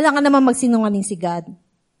 Alam ka naman magsinungaling si God.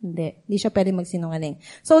 Hindi siya pwede magsinungaling.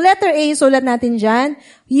 So letter A, sulat natin dyan,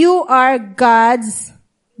 you are God's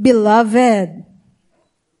beloved.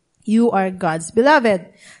 You are God's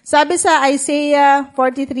beloved. Sabi sa Isaiah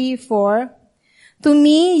 43:4, to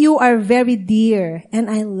me, you are very dear, and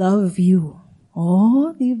I love you.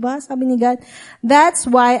 Oh, diba? Sabi ni God, that's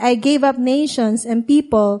why I gave up nations and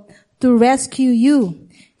people to rescue you.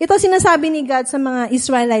 Ito sinasabi ni God sa mga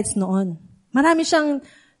Israelites noon. Marami siyang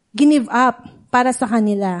give up para sa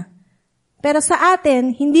kanila. Pero sa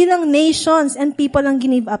atin, hindi lang nations and people ang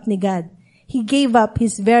give up ni God. He gave up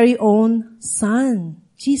His very own Son,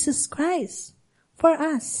 Jesus Christ, for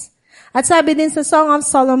us. At sabi din sa Song of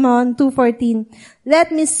Solomon 2:14,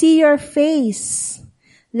 let me see your face.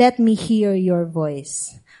 Let me hear your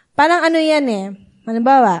voice. Parang ano yan eh.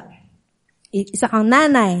 Halimbawa, isa kang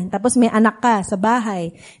nanay, tapos may anak ka sa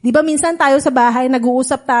bahay. Di ba minsan tayo sa bahay,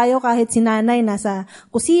 nag-uusap tayo kahit si nanay nasa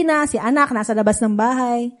kusina, si anak nasa labas ng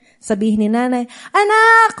bahay. Sabihin ni nanay,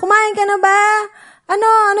 anak, kumain ka na ba?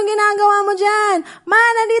 Anong ginagawa mo dyan? Ma,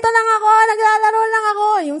 nandito lang ako, naglalaro lang ako.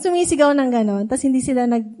 Yung sumisigaw ng ganon, tapos hindi sila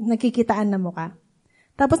nagkikitaan na mukha.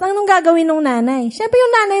 Tapos anong gagawin ng nanay? Siyempre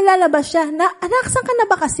yung nanay lalabas siya. Anak, saan ka na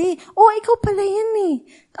ba kasi? Oh, ikaw pala yan eh.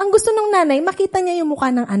 Ang gusto ng nanay, makita niya yung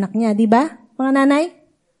mukha ng anak niya, di ba? Mga nanay?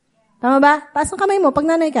 Tama ba? Taas ang kamay mo pag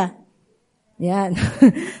nanay ka. Yan.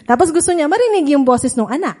 Tapos gusto niya marinig yung boses ng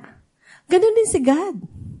anak. Ganun din si God.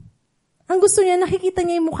 Ang gusto niya, nakikita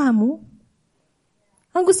niya yung mukha mo.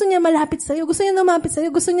 Ang gusto niya malapit sa'yo, gusto niya lumapit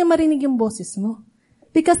sa'yo, gusto niya marinig yung boses mo.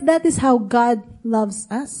 Because that is how God loves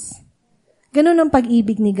us. Ganun ang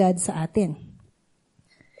pag-ibig ni God sa atin.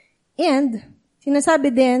 And,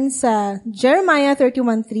 sinasabi din sa Jeremiah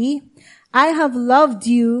 31:3, I have loved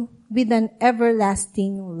you with an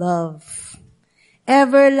everlasting love.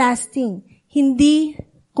 Everlasting. Hindi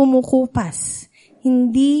kumukupas.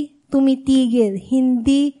 Hindi tumitigil.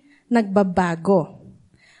 Hindi nagbabago.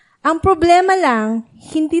 Ang problema lang,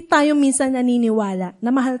 hindi tayo minsan naniniwala na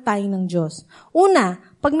mahal tayo ng Diyos. Una,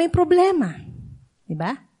 pag may problema.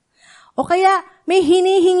 Diba? O kaya, may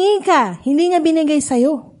hinihingi ka, hindi niya binigay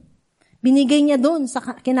sa'yo. Binigay niya doon sa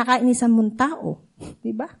kinakainisan mong tao.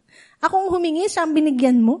 Diba? Akong humingi, siya ang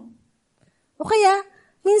binigyan mo. O kaya,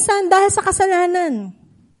 minsan dahil sa kasalanan,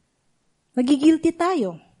 nagigilty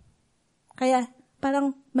tayo. Kaya,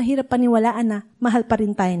 parang mahirap paniwalaan na mahal pa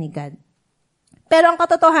rin tayo ni God. Pero ang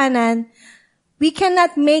katotohanan, we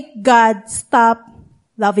cannot make God stop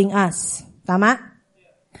loving us. Tama?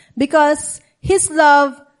 Because His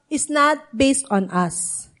love is not based on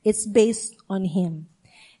us. It's based on Him.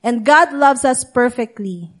 And God loves us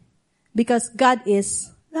perfectly because God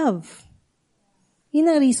is love.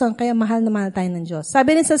 Yun ang reason kaya mahal na mahal tayo ng Diyos.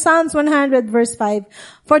 Sabi rin sa Psalms 100 verse 5,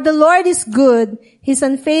 "For the Lord is good, His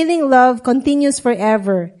unfailing love continues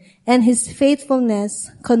forever, and His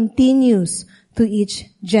faithfulness continues to each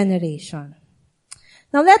generation."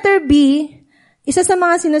 Now, letter B, isa sa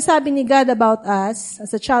mga sinasabi ni God about us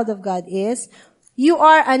as a child of God is, you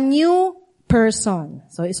are a new person.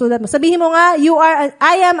 So, isulat mo. Sabihin mo nga,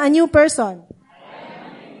 I am a new person.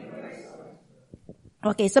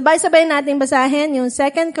 Okay, sabay-sabay natin basahin yung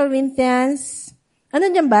 2 Corinthians. Ano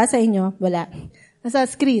dyan ba sa inyo? Wala. Nasa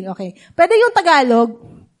screen, okay. Pwede yung Tagalog.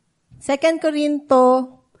 2 Corinto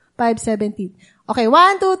 5:17. Okay,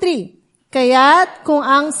 1, 2, 3. Kaya't kung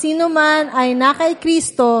ang sino man ay na kay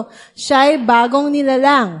Kristo, siya'y bagong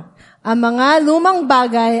nilalang. Ang mga lumang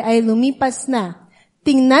bagay ay lumipas na.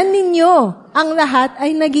 Tingnan ninyo, ang lahat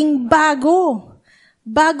ay naging bago.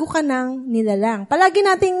 Bago ka nang nilalang. Palagi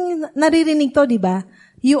nating naririnig to, di ba?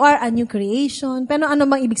 You are a new creation. Pero ano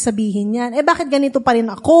bang ibig sabihin yan? Bakit ganito pa rin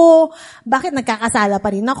ako? Bakit nagkakasala pa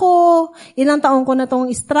rin ako? Ilang taon ko na tong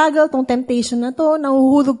struggle, tong temptation na to,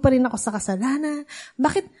 nahuhulog pa rin ako sa kasalanan.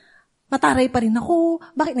 Bakit mataray pa rin ako?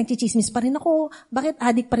 Bakit nagchichismis pa rin ako? Bakit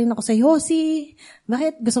addict pa rin ako sa yosi?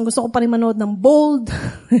 Bakit gustong-gusto ko pa rin manood ng bold?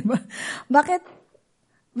 Bakit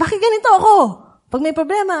ganito ako? Pag may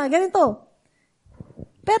problema, ganito.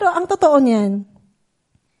 Pero ang totoo niyan,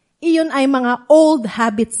 iyon ay mga old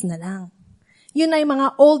habits na lang. Yun ay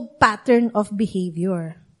mga old pattern of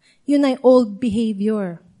behavior. Yun ay old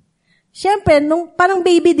behavior. Siyempre, nung parang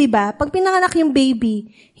baby, di ba? Pag pinanganak yung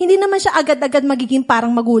baby, hindi naman siya agad-agad magiging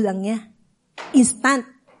parang magulang niya. Instant.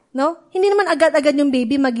 No? Hindi naman agad-agad yung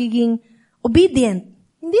baby magiging obedient.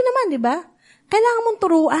 Hindi naman, di ba? Kailangan mong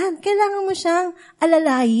turuan. Kailangan mo siyang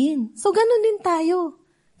alalayin. So, ganun din tayo.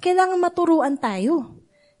 Kailangan maturuan tayo.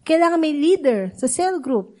 Kailangan may leader sa cell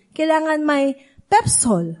group. Kailangan may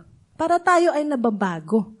pepsol para tayo ay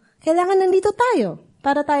nababago. Kailangan nandito tayo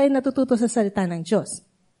para tayo natututo sa salita ng Diyos.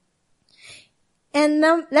 And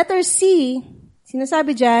letter C,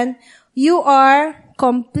 sinasabi dyan, you are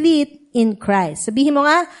complete in Christ. Sabihin mo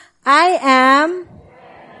nga, I am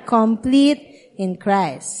complete in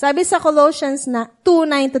Christ. Sabi sa Colossians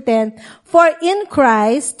 2:9-10, for in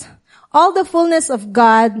Christ, all the fullness of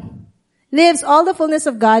God lives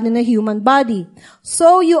in a human body.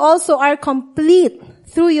 So you also are complete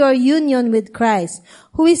through your union with Christ,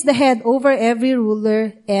 who is the head over every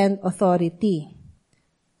ruler and authority.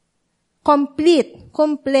 Complete,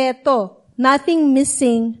 kompleto, nothing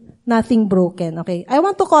missing, nothing broken. Okay, I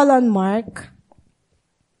want to call on Mark.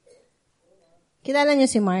 Kilala niyo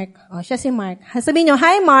si Mark? Oh, siya si Mark. Sabihin niyo,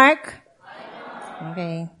 hi Mark.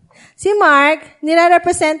 Okay. Si Mark,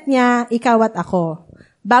 nire-represent niya ikaw at ako.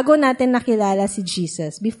 Bago natin nakilala si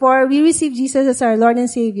Jesus. Before we receive Jesus as our Lord and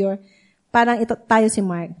Savior, parang ito tayo si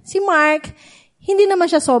Mark. Si Mark, hindi naman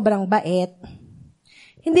siya sobrang bait.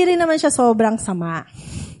 Hindi rin naman siya sobrang sama.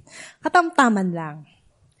 Katamtaman lang.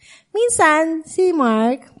 Minsan, si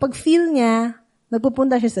Mark, pag feel niya,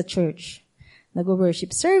 nagpupunta siya sa church.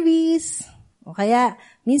 Nag-worship service, o kaya,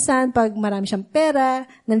 minsan, pag marami siyang pera,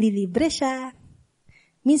 nanlilibre siya.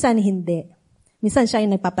 Minsan, hindi. Minsan, siya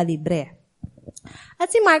yung nagpapalibre. At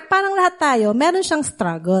si Mark, parang lahat tayo, meron siyang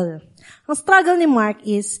struggle. Ang struggle ni Mark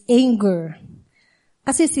is anger.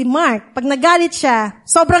 Kasi si Mark, pag nagalit siya,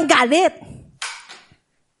 sobrang galit.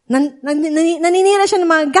 Naninira siya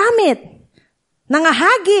ng mga gamit.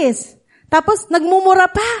 Nangahagis. Tapos, nagmumura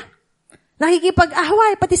pa.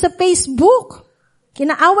 Nakikipag-away, pati sa Facebook.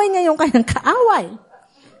 Kinaaway niya yung kanyang kaaway.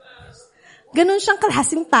 Ganun siyang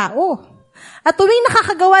klaseng tao. At tuwing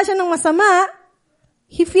nakakagawa siya ng masama,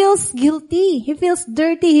 he feels guilty. He feels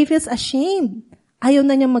dirty. He feels ashamed. Ayaw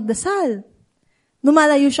na niya magdasal.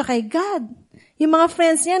 Lumalayo siya kay God. Yung mga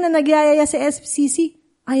friends niya na nagyayaya sa SFCC,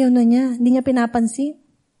 ayaw na niya. Hindi niya pinapansin.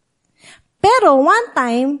 Pero one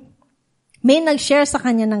time, may nag-share sa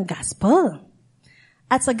kanya ng gospel.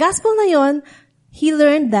 At sa gospel na yon, he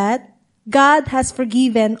learned that God has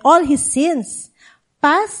forgiven all his sins,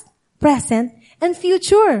 past, present, and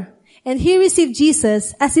future. And he received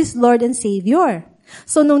Jesus as his Lord and Savior.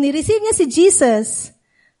 So nung ni-receive niya si Jesus,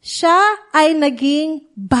 siya ay naging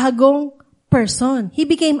bagong person. He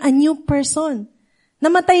became a new person.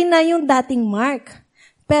 Namatay na yung dating Mark.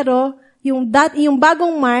 Pero yung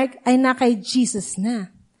bagong Mark ay na kay Jesus na.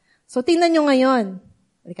 So tingnan nyo ngayon.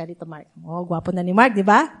 Halika dito, Mark. Oh, gwapo na ni Mark, di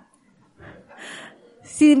ba?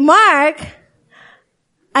 Si Mark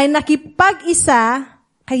ay nakipag-isa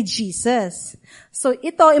kay Jesus. So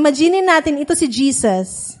ito, imagine natin ito si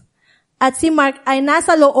Jesus at si Mark ay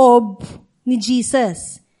nasa loob ni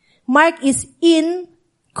Jesus. Mark is in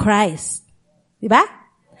Christ. Diba?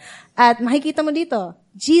 At makikita mo dito,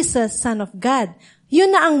 Jesus, Son of God.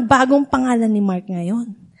 Yun na ang bagong pangalan ni Mark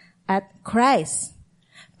ngayon. At Christ.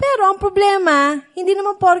 Pero ang problema, hindi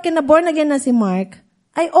naman porke na born again na si Mark,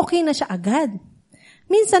 ay okay na siya agad.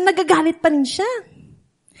 Minsan, nagagalit pa rin siya.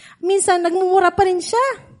 Minsan, nagmumura pa rin siya.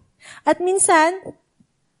 At minsan,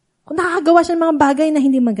 nakakagawa siya ng mga bagay na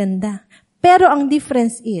hindi maganda. Pero ang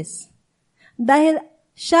difference is, dahil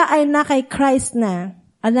siya ay na kay Christ na,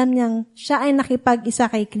 alam niyang siya ay nakipag-isa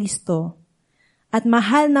kay Kristo, at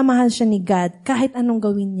mahal na mahal siya ni God, kahit anong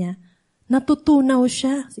gawin niya, natutunaw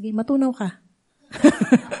siya. Sige, matunaw ka.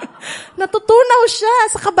 Natutunaw siya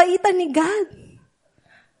sa kabaitan ni God.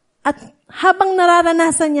 At habang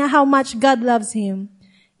nararanasan niya how much God loves him,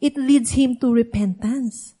 it leads him to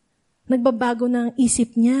repentance. Nagbabago ng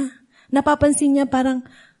isip niya. Napapansin niya parang,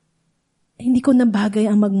 hindi ko na bagay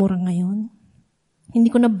ang magmura ngayon. Hindi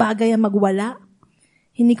ko na bagay ang magwala.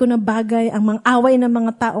 Hindi ko na bagay ang mang-away ng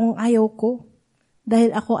mga taong ayaw ko.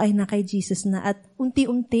 Dahil ako ay na kay Jesus na. At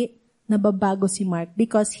unti-unti, nababago si Mark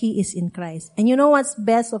because he is in Christ. And you know what's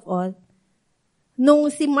best of all?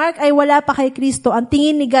 Nung si Mark ay wala pa kay Kristo, ang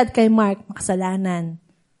tingin ni God kay Mark, makasalanan.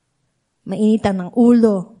 Mainitan ng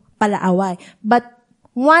ulo, palaaway. But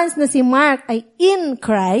once na si Mark ay in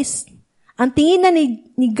Christ, ang tingin na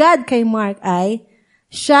ni God kay Mark ay,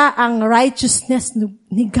 siya ang righteousness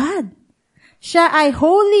ni God. Siya ay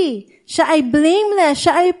holy. Siya ay blameless.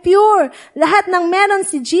 Siya ay pure. Lahat ng meron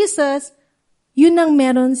si Jesus, yun ang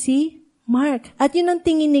meron si Mark. At yun ang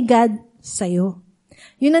tingin ni God sa'yo.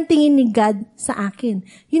 Yun ang tingin ni God sa akin.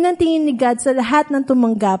 Yun ang tingin ni God sa lahat ng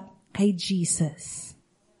tumanggap kay Jesus.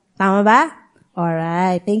 Tama ba?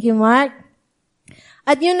 Alright. Thank you, Mark.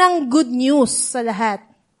 At yun ang good news sa lahat.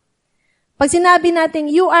 Pag sinabi natin,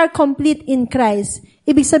 you are complete in Christ,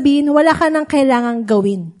 ibig sabihin, wala ka nang kailangang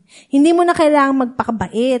gawin. Hindi mo na kailangang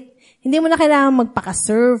magpakabait. Hindi mo na kailangang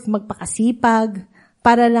magpakaserve, magpakasipag,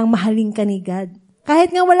 para lang mahalin ka ni God. Kahit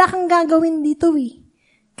nga wala kang gagawin dito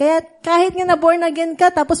Kaya kahit nga na-born again ka,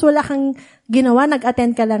 tapos wala kang ginawa,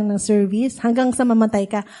 nag-attend ka lang ng service, hanggang sa mamatay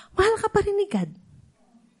ka, mahal ka pa rin ni God.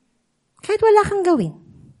 Kahit wala kang gawin.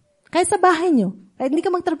 Kahit sa bahay nyo, kahit hindi ka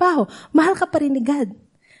magtrabaho, mahal ka pa rin ni God.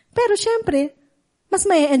 Pero syempre, mas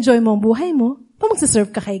may enjoy mo ang buhay mo kung magsaserve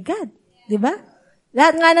ka kay God. Diba?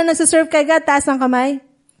 Lahat nga na nagsaserve kay God, taas ang kamay.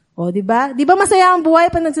 O, diba? Diba masaya ang buhay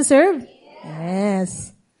pag nagsaserve?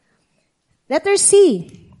 Yes. Letter C.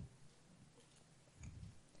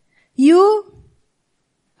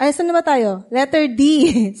 Saan na ba tayo? Letter D.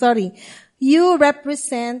 Sorry. You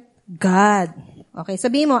represent God. Okay,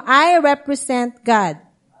 sabihin mo, I represent God.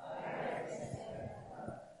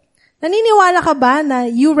 Naniniwala ka ba na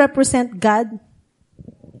you represent God?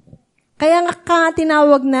 Kaya nga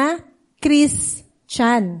tinawag na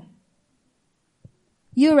Christian.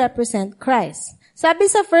 You represent Christ. Sabi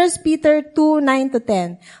sa 1 Peter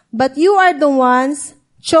 2:9-10, but you are the ones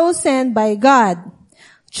chosen by God,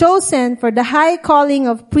 chosen for the high calling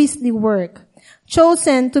of priestly work,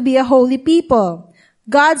 chosen to be a holy people,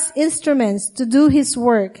 God's instruments to do His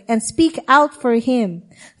work and speak out for Him,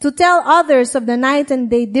 to tell others of the night and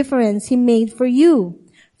day difference He made for you,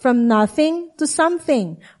 from nothing to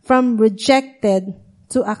something, from rejected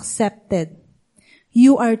to accepted.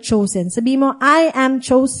 You are chosen. Sabi mo, I am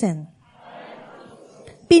chosen.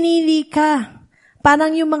 Pinili ka.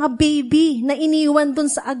 Parang yung mga baby na iniwan dun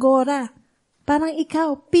sa agora. Parang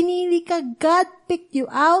ikaw, pinili ka. God picked you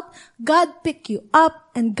out, God picked you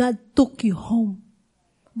up, and God took you home.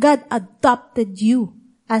 God adopted you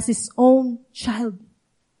as His own child.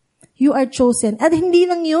 You are chosen. At hindi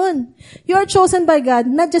lang yun. You are chosen by God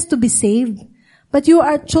not just to be saved, but you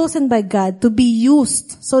are chosen by God to be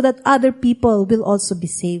used so that other people will also be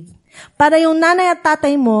saved. Para yung nanay at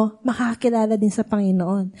tatay mo, makakakilala din sa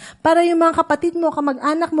Panginoon. Para yung mga kapatid mo,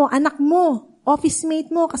 kamag-anak mo, anak mo, office mate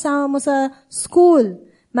mo, kasama mo sa school,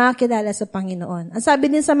 makakilala sa Panginoon. Ang sabi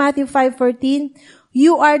din sa Matthew 5:14,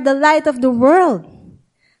 you are the light of the world.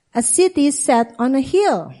 A city set on a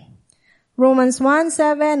hill Romans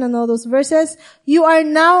 1:7 and all those verses. You are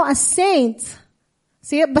now a saint.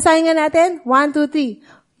 Sige, basahin nga natin. 1, 2, 3.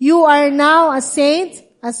 You are now a saint,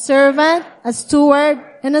 a servant, a steward,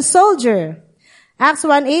 and a soldier. Acts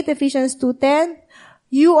 1:8, Ephesians 2:10.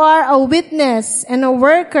 You are a witness and a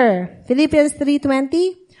worker. Philippians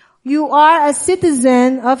 3:20. You are a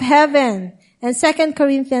citizen of heaven. And 2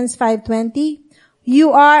 Corinthians 5:20.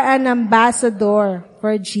 You are an ambassador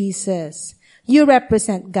for Jesus. You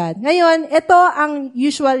represent God. Ngayon, ito ang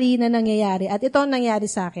usually na nangyayari at ito ang nangyayari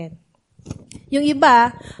sa akin. Yung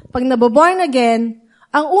iba, pag naboborn again,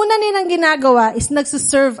 ang una nilang ginagawa is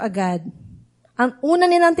nagsuserve agad. Ang una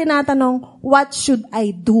nilang tinatanong, what should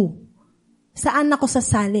I do? Saan ako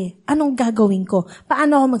sasali? Anong gagawin ko?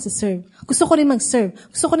 Paano ako magsuserve? Gusto ko rin mag-serve.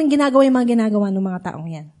 Gusto ko rin ginagawa yung mga ginagawa ng mga taong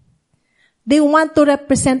yan. They want to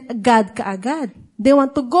represent God kaagad. They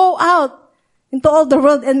want to go out into all the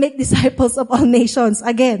world and make disciples of all nations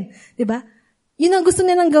again. Diba? Yun ang gusto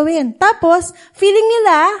nilang gawin. Tapos, feeling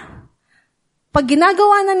nila, pag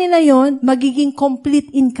ginagawa na nila yon, magiging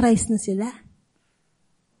complete in Christ na sila.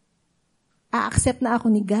 A-accept na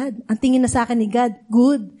ako ni God. Ang tingin na sa akin ni God,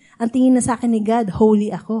 good. Ang tingin na sa akin ni God,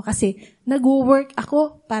 holy ako. Kasi nag-work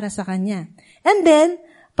ako para sa Kanya. And then,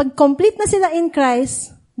 pag complete na sila in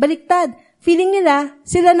Christ, baliktad. Feeling nila,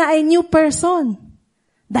 sila na ay new person.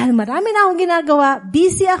 Dahil marami na akong ginagawa,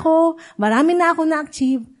 busy ako, marami na akong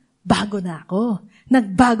na-achieve, bago na ako.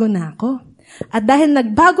 Nagbago na ako. At dahil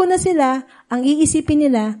nagbago na sila, ang iisipin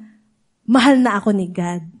nila, mahal na ako ni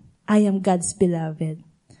God. I am God's beloved.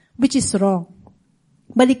 Which is wrong.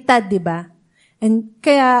 Baliktad, di ba? And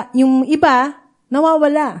kaya yung iba,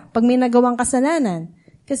 nawawala pag may nagawang kasalanan.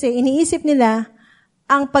 Kasi iniisip nila,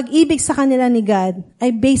 ang pag-ibig sa kanila ni God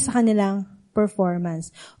ay based sa kanilang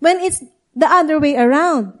performance. When it's the other way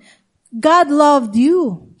around, God loved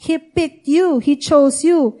you. He picked you. He chose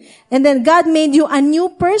you. And then God made you a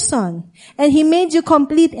new person. And He made you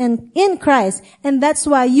complete and in Christ. And that's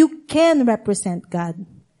why you can represent God.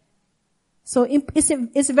 So,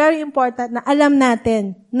 it's very important na alam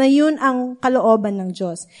natin na yun ang kalooban ng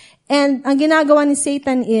Diyos. And ang ginagawa ni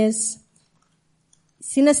Satan is,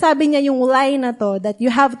 sinasabi niya yung lie na to, that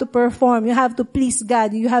you have to perform, you have to please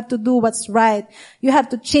God, you have to do what's right, you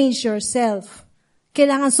have to change yourself.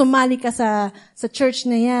 Kailangan sumali ka sa church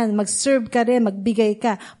na yan, mag-serve ka rin, magbigay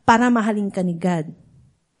ka, para mahalin ka ni God.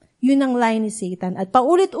 Yun ang lie ni Satan. At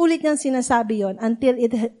paulit-ulit niyang sinasabi yon until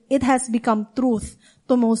it has become truth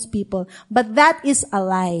to most people. But that is a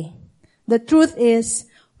lie. The truth is,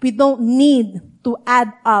 we don't need to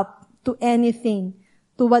add up to anything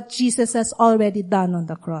to what Jesus has already done on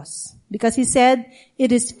the cross. Because He said,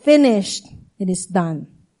 it is finished, it is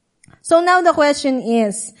done. So now the question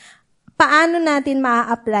is, paano natin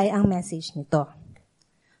maa-apply ang message nito?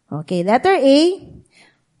 Okay, letter A,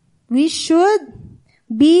 we should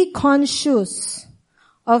be conscious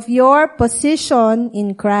of your position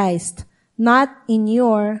in Christ, not in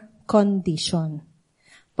your condition.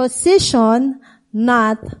 Position,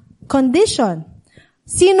 not condition.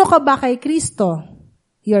 Sino ka ba kay Kristo?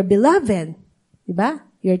 You're beloved. Diba?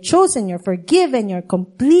 You're chosen, you're forgiven, you're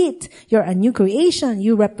complete, you're a new creation,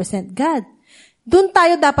 you represent God. Doon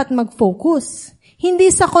tayo dapat mag-focus.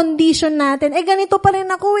 Hindi sa condition natin, ganito pa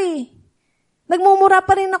rin ako Nagmumura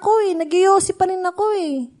pa rin ako Nagyoyosi pa rin ako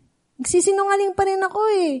Nagsisinungaling pa rin ako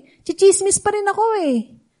Chichismis pa rin ako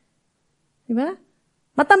Diba?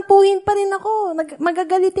 Matampuhin pa rin ako.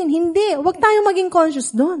 Magagalitin. Hindi. Huwag tayo maging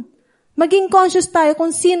conscious doon. Maging conscious tayo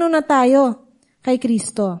kung sino na tayo kay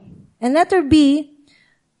Kristo. And letter B,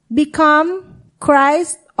 become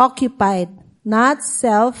Christ-occupied, not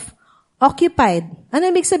self-occupied. Ano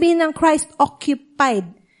ibig sabihin ng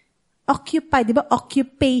Christ-occupied? Occupied, di ba?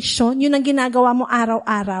 Occupation, yun ang ginagawa mo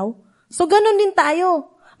araw-araw. So, ganun din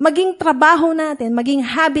tayo. Maging trabaho natin, maging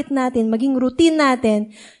habit natin, maging routine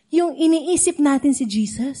natin, yung iniisip natin si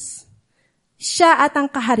Jesus. Siya at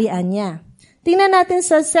ang kaharian niya. Tingnan natin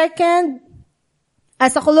sa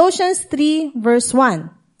Colossians 3 verse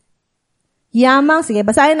 1. Sige,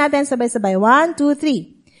 basahin natin sabay-sabay. 1, 2,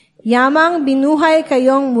 3. Yamang binuhay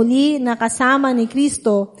kayong muli na kasama ni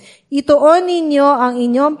Kristo, ituon ninyo ang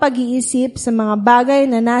inyong pag-iisip sa mga bagay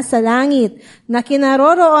na nasa langit, na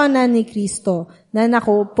kinaroroonan ni Kristo, na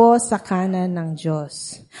nakuupo sa kanan ng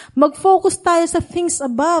Diyos. Mag-focus tayo sa things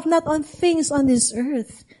above, not on things on this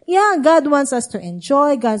earth. Yeah, God wants us to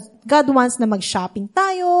enjoy. God wants na mag-shopping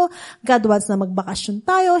tayo. God wants na magbakasyon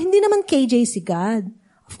tayo. Hindi naman KJ si God.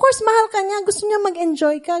 Of course, mahal ka niya. Gusto niya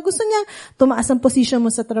mag-enjoy ka. Gusto niya tumaas ang position mo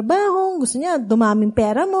sa trabaho. Gusto niya dumaming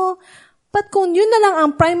pera mo. But kung yun na lang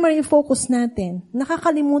ang primary focus natin,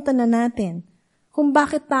 nakakalimutan na natin kung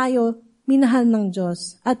bakit tayo minahal ng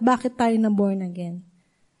Diyos at bakit tayo na born again,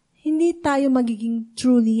 hindi tayo magiging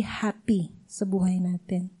truly happy sa buhay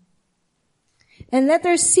natin. And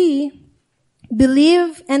letter C,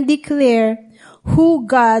 believe and declare who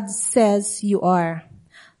God says you are,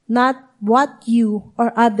 not what you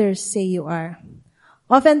or others say you are.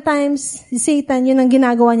 Oftentimes, si Satan, yun ang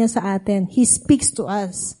ginagawa niya sa atin. He speaks to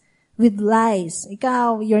us with lies.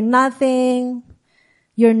 Ikaw, you're nothing,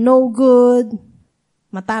 you're no good,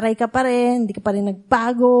 mataray ka pa rin, hindi ka pa rin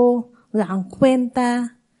nagbago, wala kang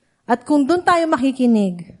kwenta. At kung doon tayo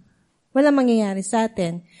makikinig, wala mangyayari sa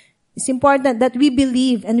atin. It's important that we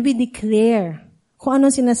believe and we declare kung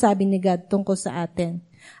anong sinasabi ni God tungkol sa atin.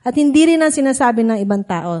 At hindi rin ang sinasabi ng ibang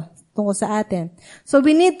tao tungkol sa atin. So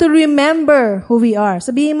we need to remember who we are.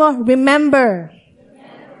 Sabihin mo, remember.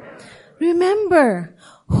 Remember.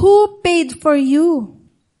 Who paid for you?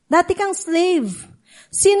 Dati kang slave.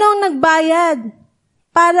 Sino ang nagbayad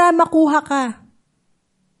para makuha ka?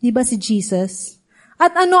 Di ba si Jesus?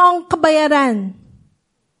 At ano ang kabayaran?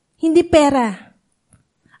 Hindi pera.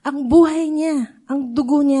 Ang buhay niya, ang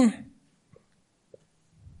dugo niya.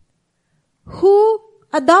 Who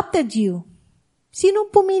adopted you? Sinong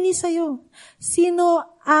pumili sa'yo? Sino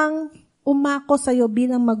ang umako sa'yo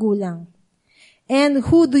bilang magulang? And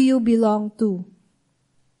who do you belong to?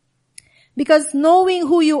 Because knowing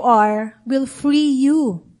who you are will free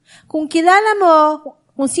you. Kung kilala mo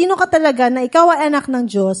kung sino ka talaga na ikaw ay anak ng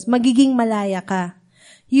Diyos, magiging malaya ka.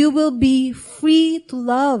 You will be free to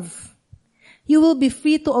love. You will be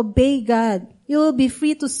free to obey God. You will be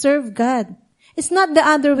free to serve God. It's not the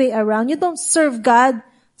other way around. You don't serve God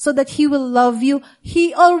so that He will love you.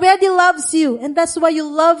 He already loves you, and that's why you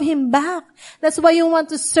love Him back. That's why you want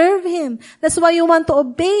to serve Him. That's why you want to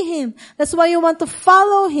obey Him. That's why you want to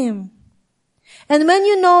follow Him. And when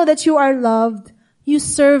you know that you are loved, you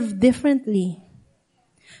serve differently.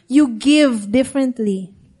 You give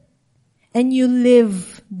differently. And you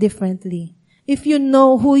live differently. If you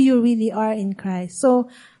know who you really are in Christ. So,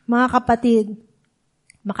 mga kapatid,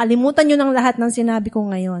 makalimutan nyo ng lahat ng sinabi ko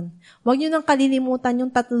ngayon. Huwag nyo nang kalilimutan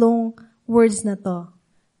yung tatlong words na to.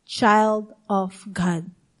 Child of God.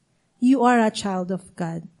 You are a child of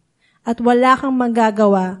God. At wala kang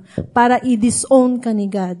magagawa para i-disown ka ni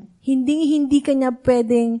God. Hindi ka niya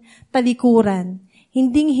pwedeng talikuran.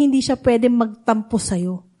 Hindi siya pwedeng magtampo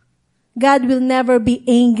sa'yo. God will never be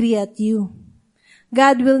angry at you.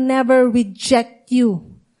 God will never reject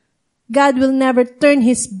you. God will never turn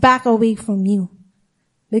His back away from you.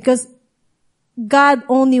 Because God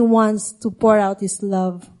only wants to pour out His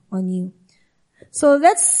love on you. So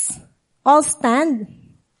let's all stand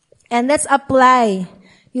and let's apply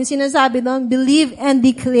yung sinasabi doon, believe and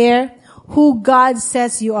declare who God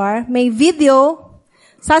says you are. May video,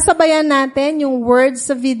 sasabayan natin yung words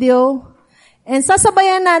sa video and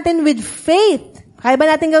sasabayan natin with faith. Kaya ba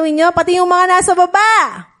natin gawin nyo? Pati yung mga nasa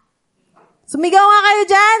baba. Sumigaw nga kayo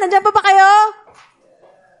dyan. Nandiyan pa ba kayo?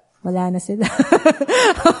 Wala na sila.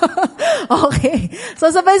 Okay.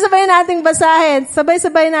 So, sabay-sabay nating basahin.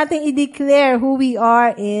 Sabay-sabay nating i-declare who we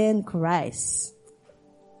are in Christ.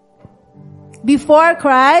 Before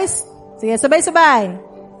Christ, sige, sabay-sabay.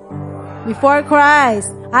 Before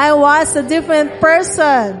Christ, I was a different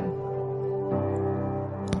person.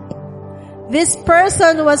 This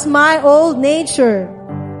person was my old nature.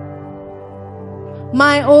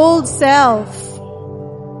 My old self.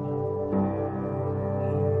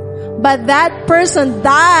 But that person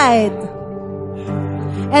died.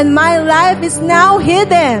 And my life is now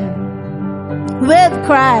hidden with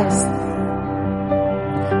Christ.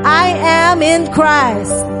 I am in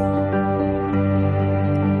Christ.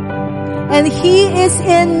 And He is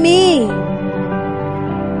in me.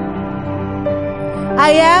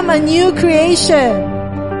 I am a new creation.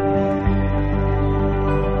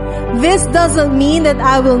 This doesn't mean that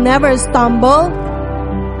I will never stumble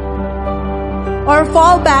or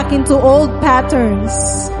fall back into old patterns.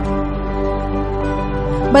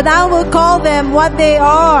 But I will call them what they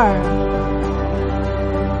are.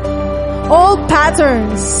 Old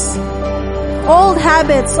patterns. Old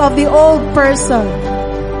habits of the old person.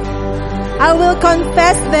 I will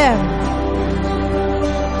confess them.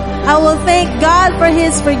 I will thank God for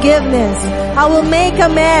His forgiveness. I will make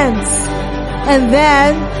amends. And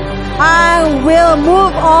then, I will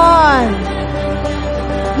move on.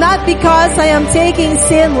 Not because I am taking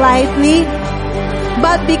sin lightly,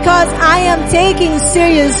 but because I am taking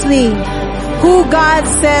seriously who God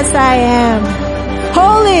says I am.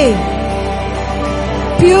 Holy,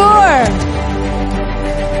 pure,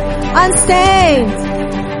 unstained,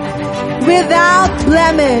 without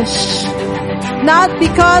blemish. Not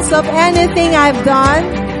because of anything I've done,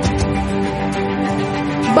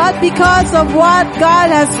 but because of what God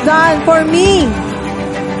has done for me.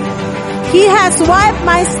 He has wiped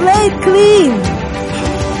my slate clean.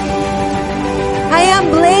 I am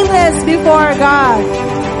blameless before God.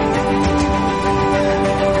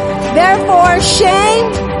 Therefore, shame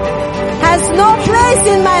has no place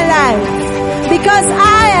in my life because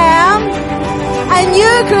I am a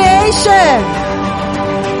new creation.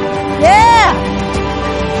 Yeah.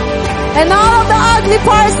 And all of the ugly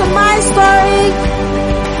parts of my story,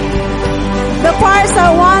 the parts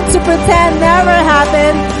I want to pretend never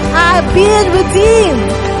happened, I've been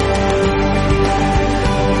redeemed.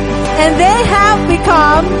 And they have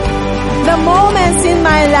become the moments in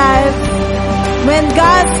my life when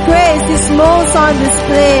God's grace is most on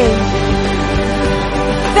display.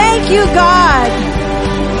 Thank you, God.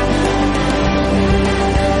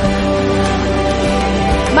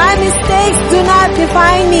 My mistakes do not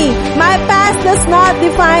define me. My past does not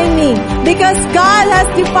define me. Because God has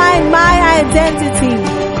defined my identity.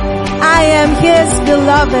 I am His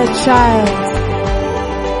beloved child,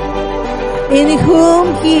 in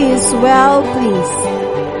whom He is well pleased.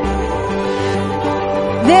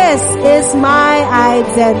 This is my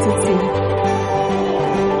identity.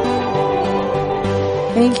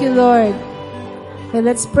 Thank you, Lord. Okay,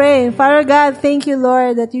 let's pray. Father God, thank you,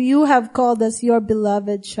 Lord, that you have called us your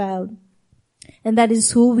beloved child. And that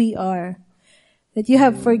is who we are. That you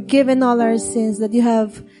have forgiven all our sins. That you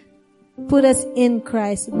have put us in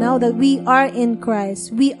Christ. Now that we are in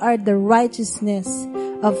Christ, we are the righteousness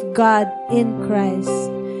of God in Christ.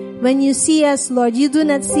 When you see us, Lord, you do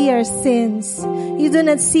not see our sins. You do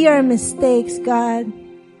not see our mistakes, God.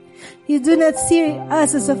 You do not see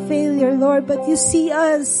us as a failure, Lord, but you see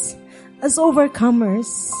us as overcomers.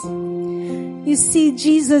 You see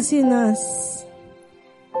Jesus in us.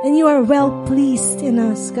 And you are well pleased in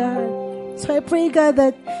us, God. So I pray, God,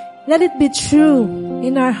 that let it be true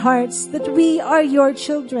in our hearts that we are your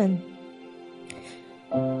children,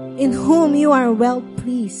 in whom you are well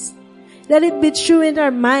pleased. Let it be true in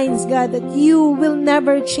our minds, God, that you will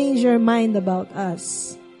never change your mind about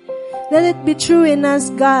us. Let it be true in us,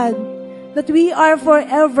 God, that we are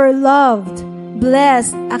forever loved,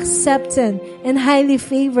 blessed, accepted, and highly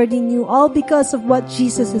favored in you, all because of what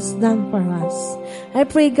Jesus has done for us. I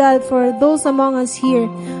pray, God, for those among us here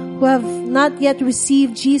who have not yet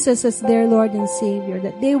received Jesus as their Lord and Savior,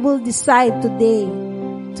 that they will decide today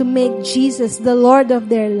to make Jesus the Lord of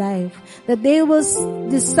their life, that they will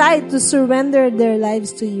decide to surrender their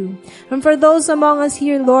lives to you. And for those among us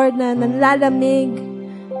here, Lord, na nanlalamig,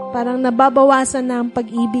 parang nababawasan na ang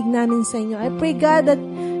pag-ibig namin sa inyo, I pray, God, that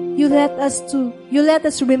you let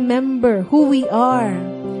us remember who we are,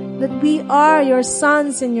 that we are your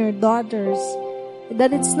sons and your daughters,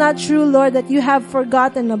 that it's not true, Lord, that you have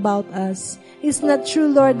forgotten about us. It's not true,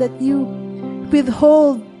 Lord, that you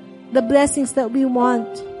withhold the blessings that we want.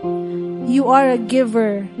 You are a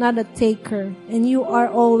giver, not a taker, and you are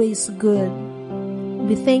always good.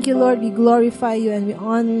 We thank you, Lord, we glorify you, and we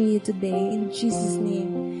honor you today. In Jesus'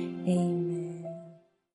 name.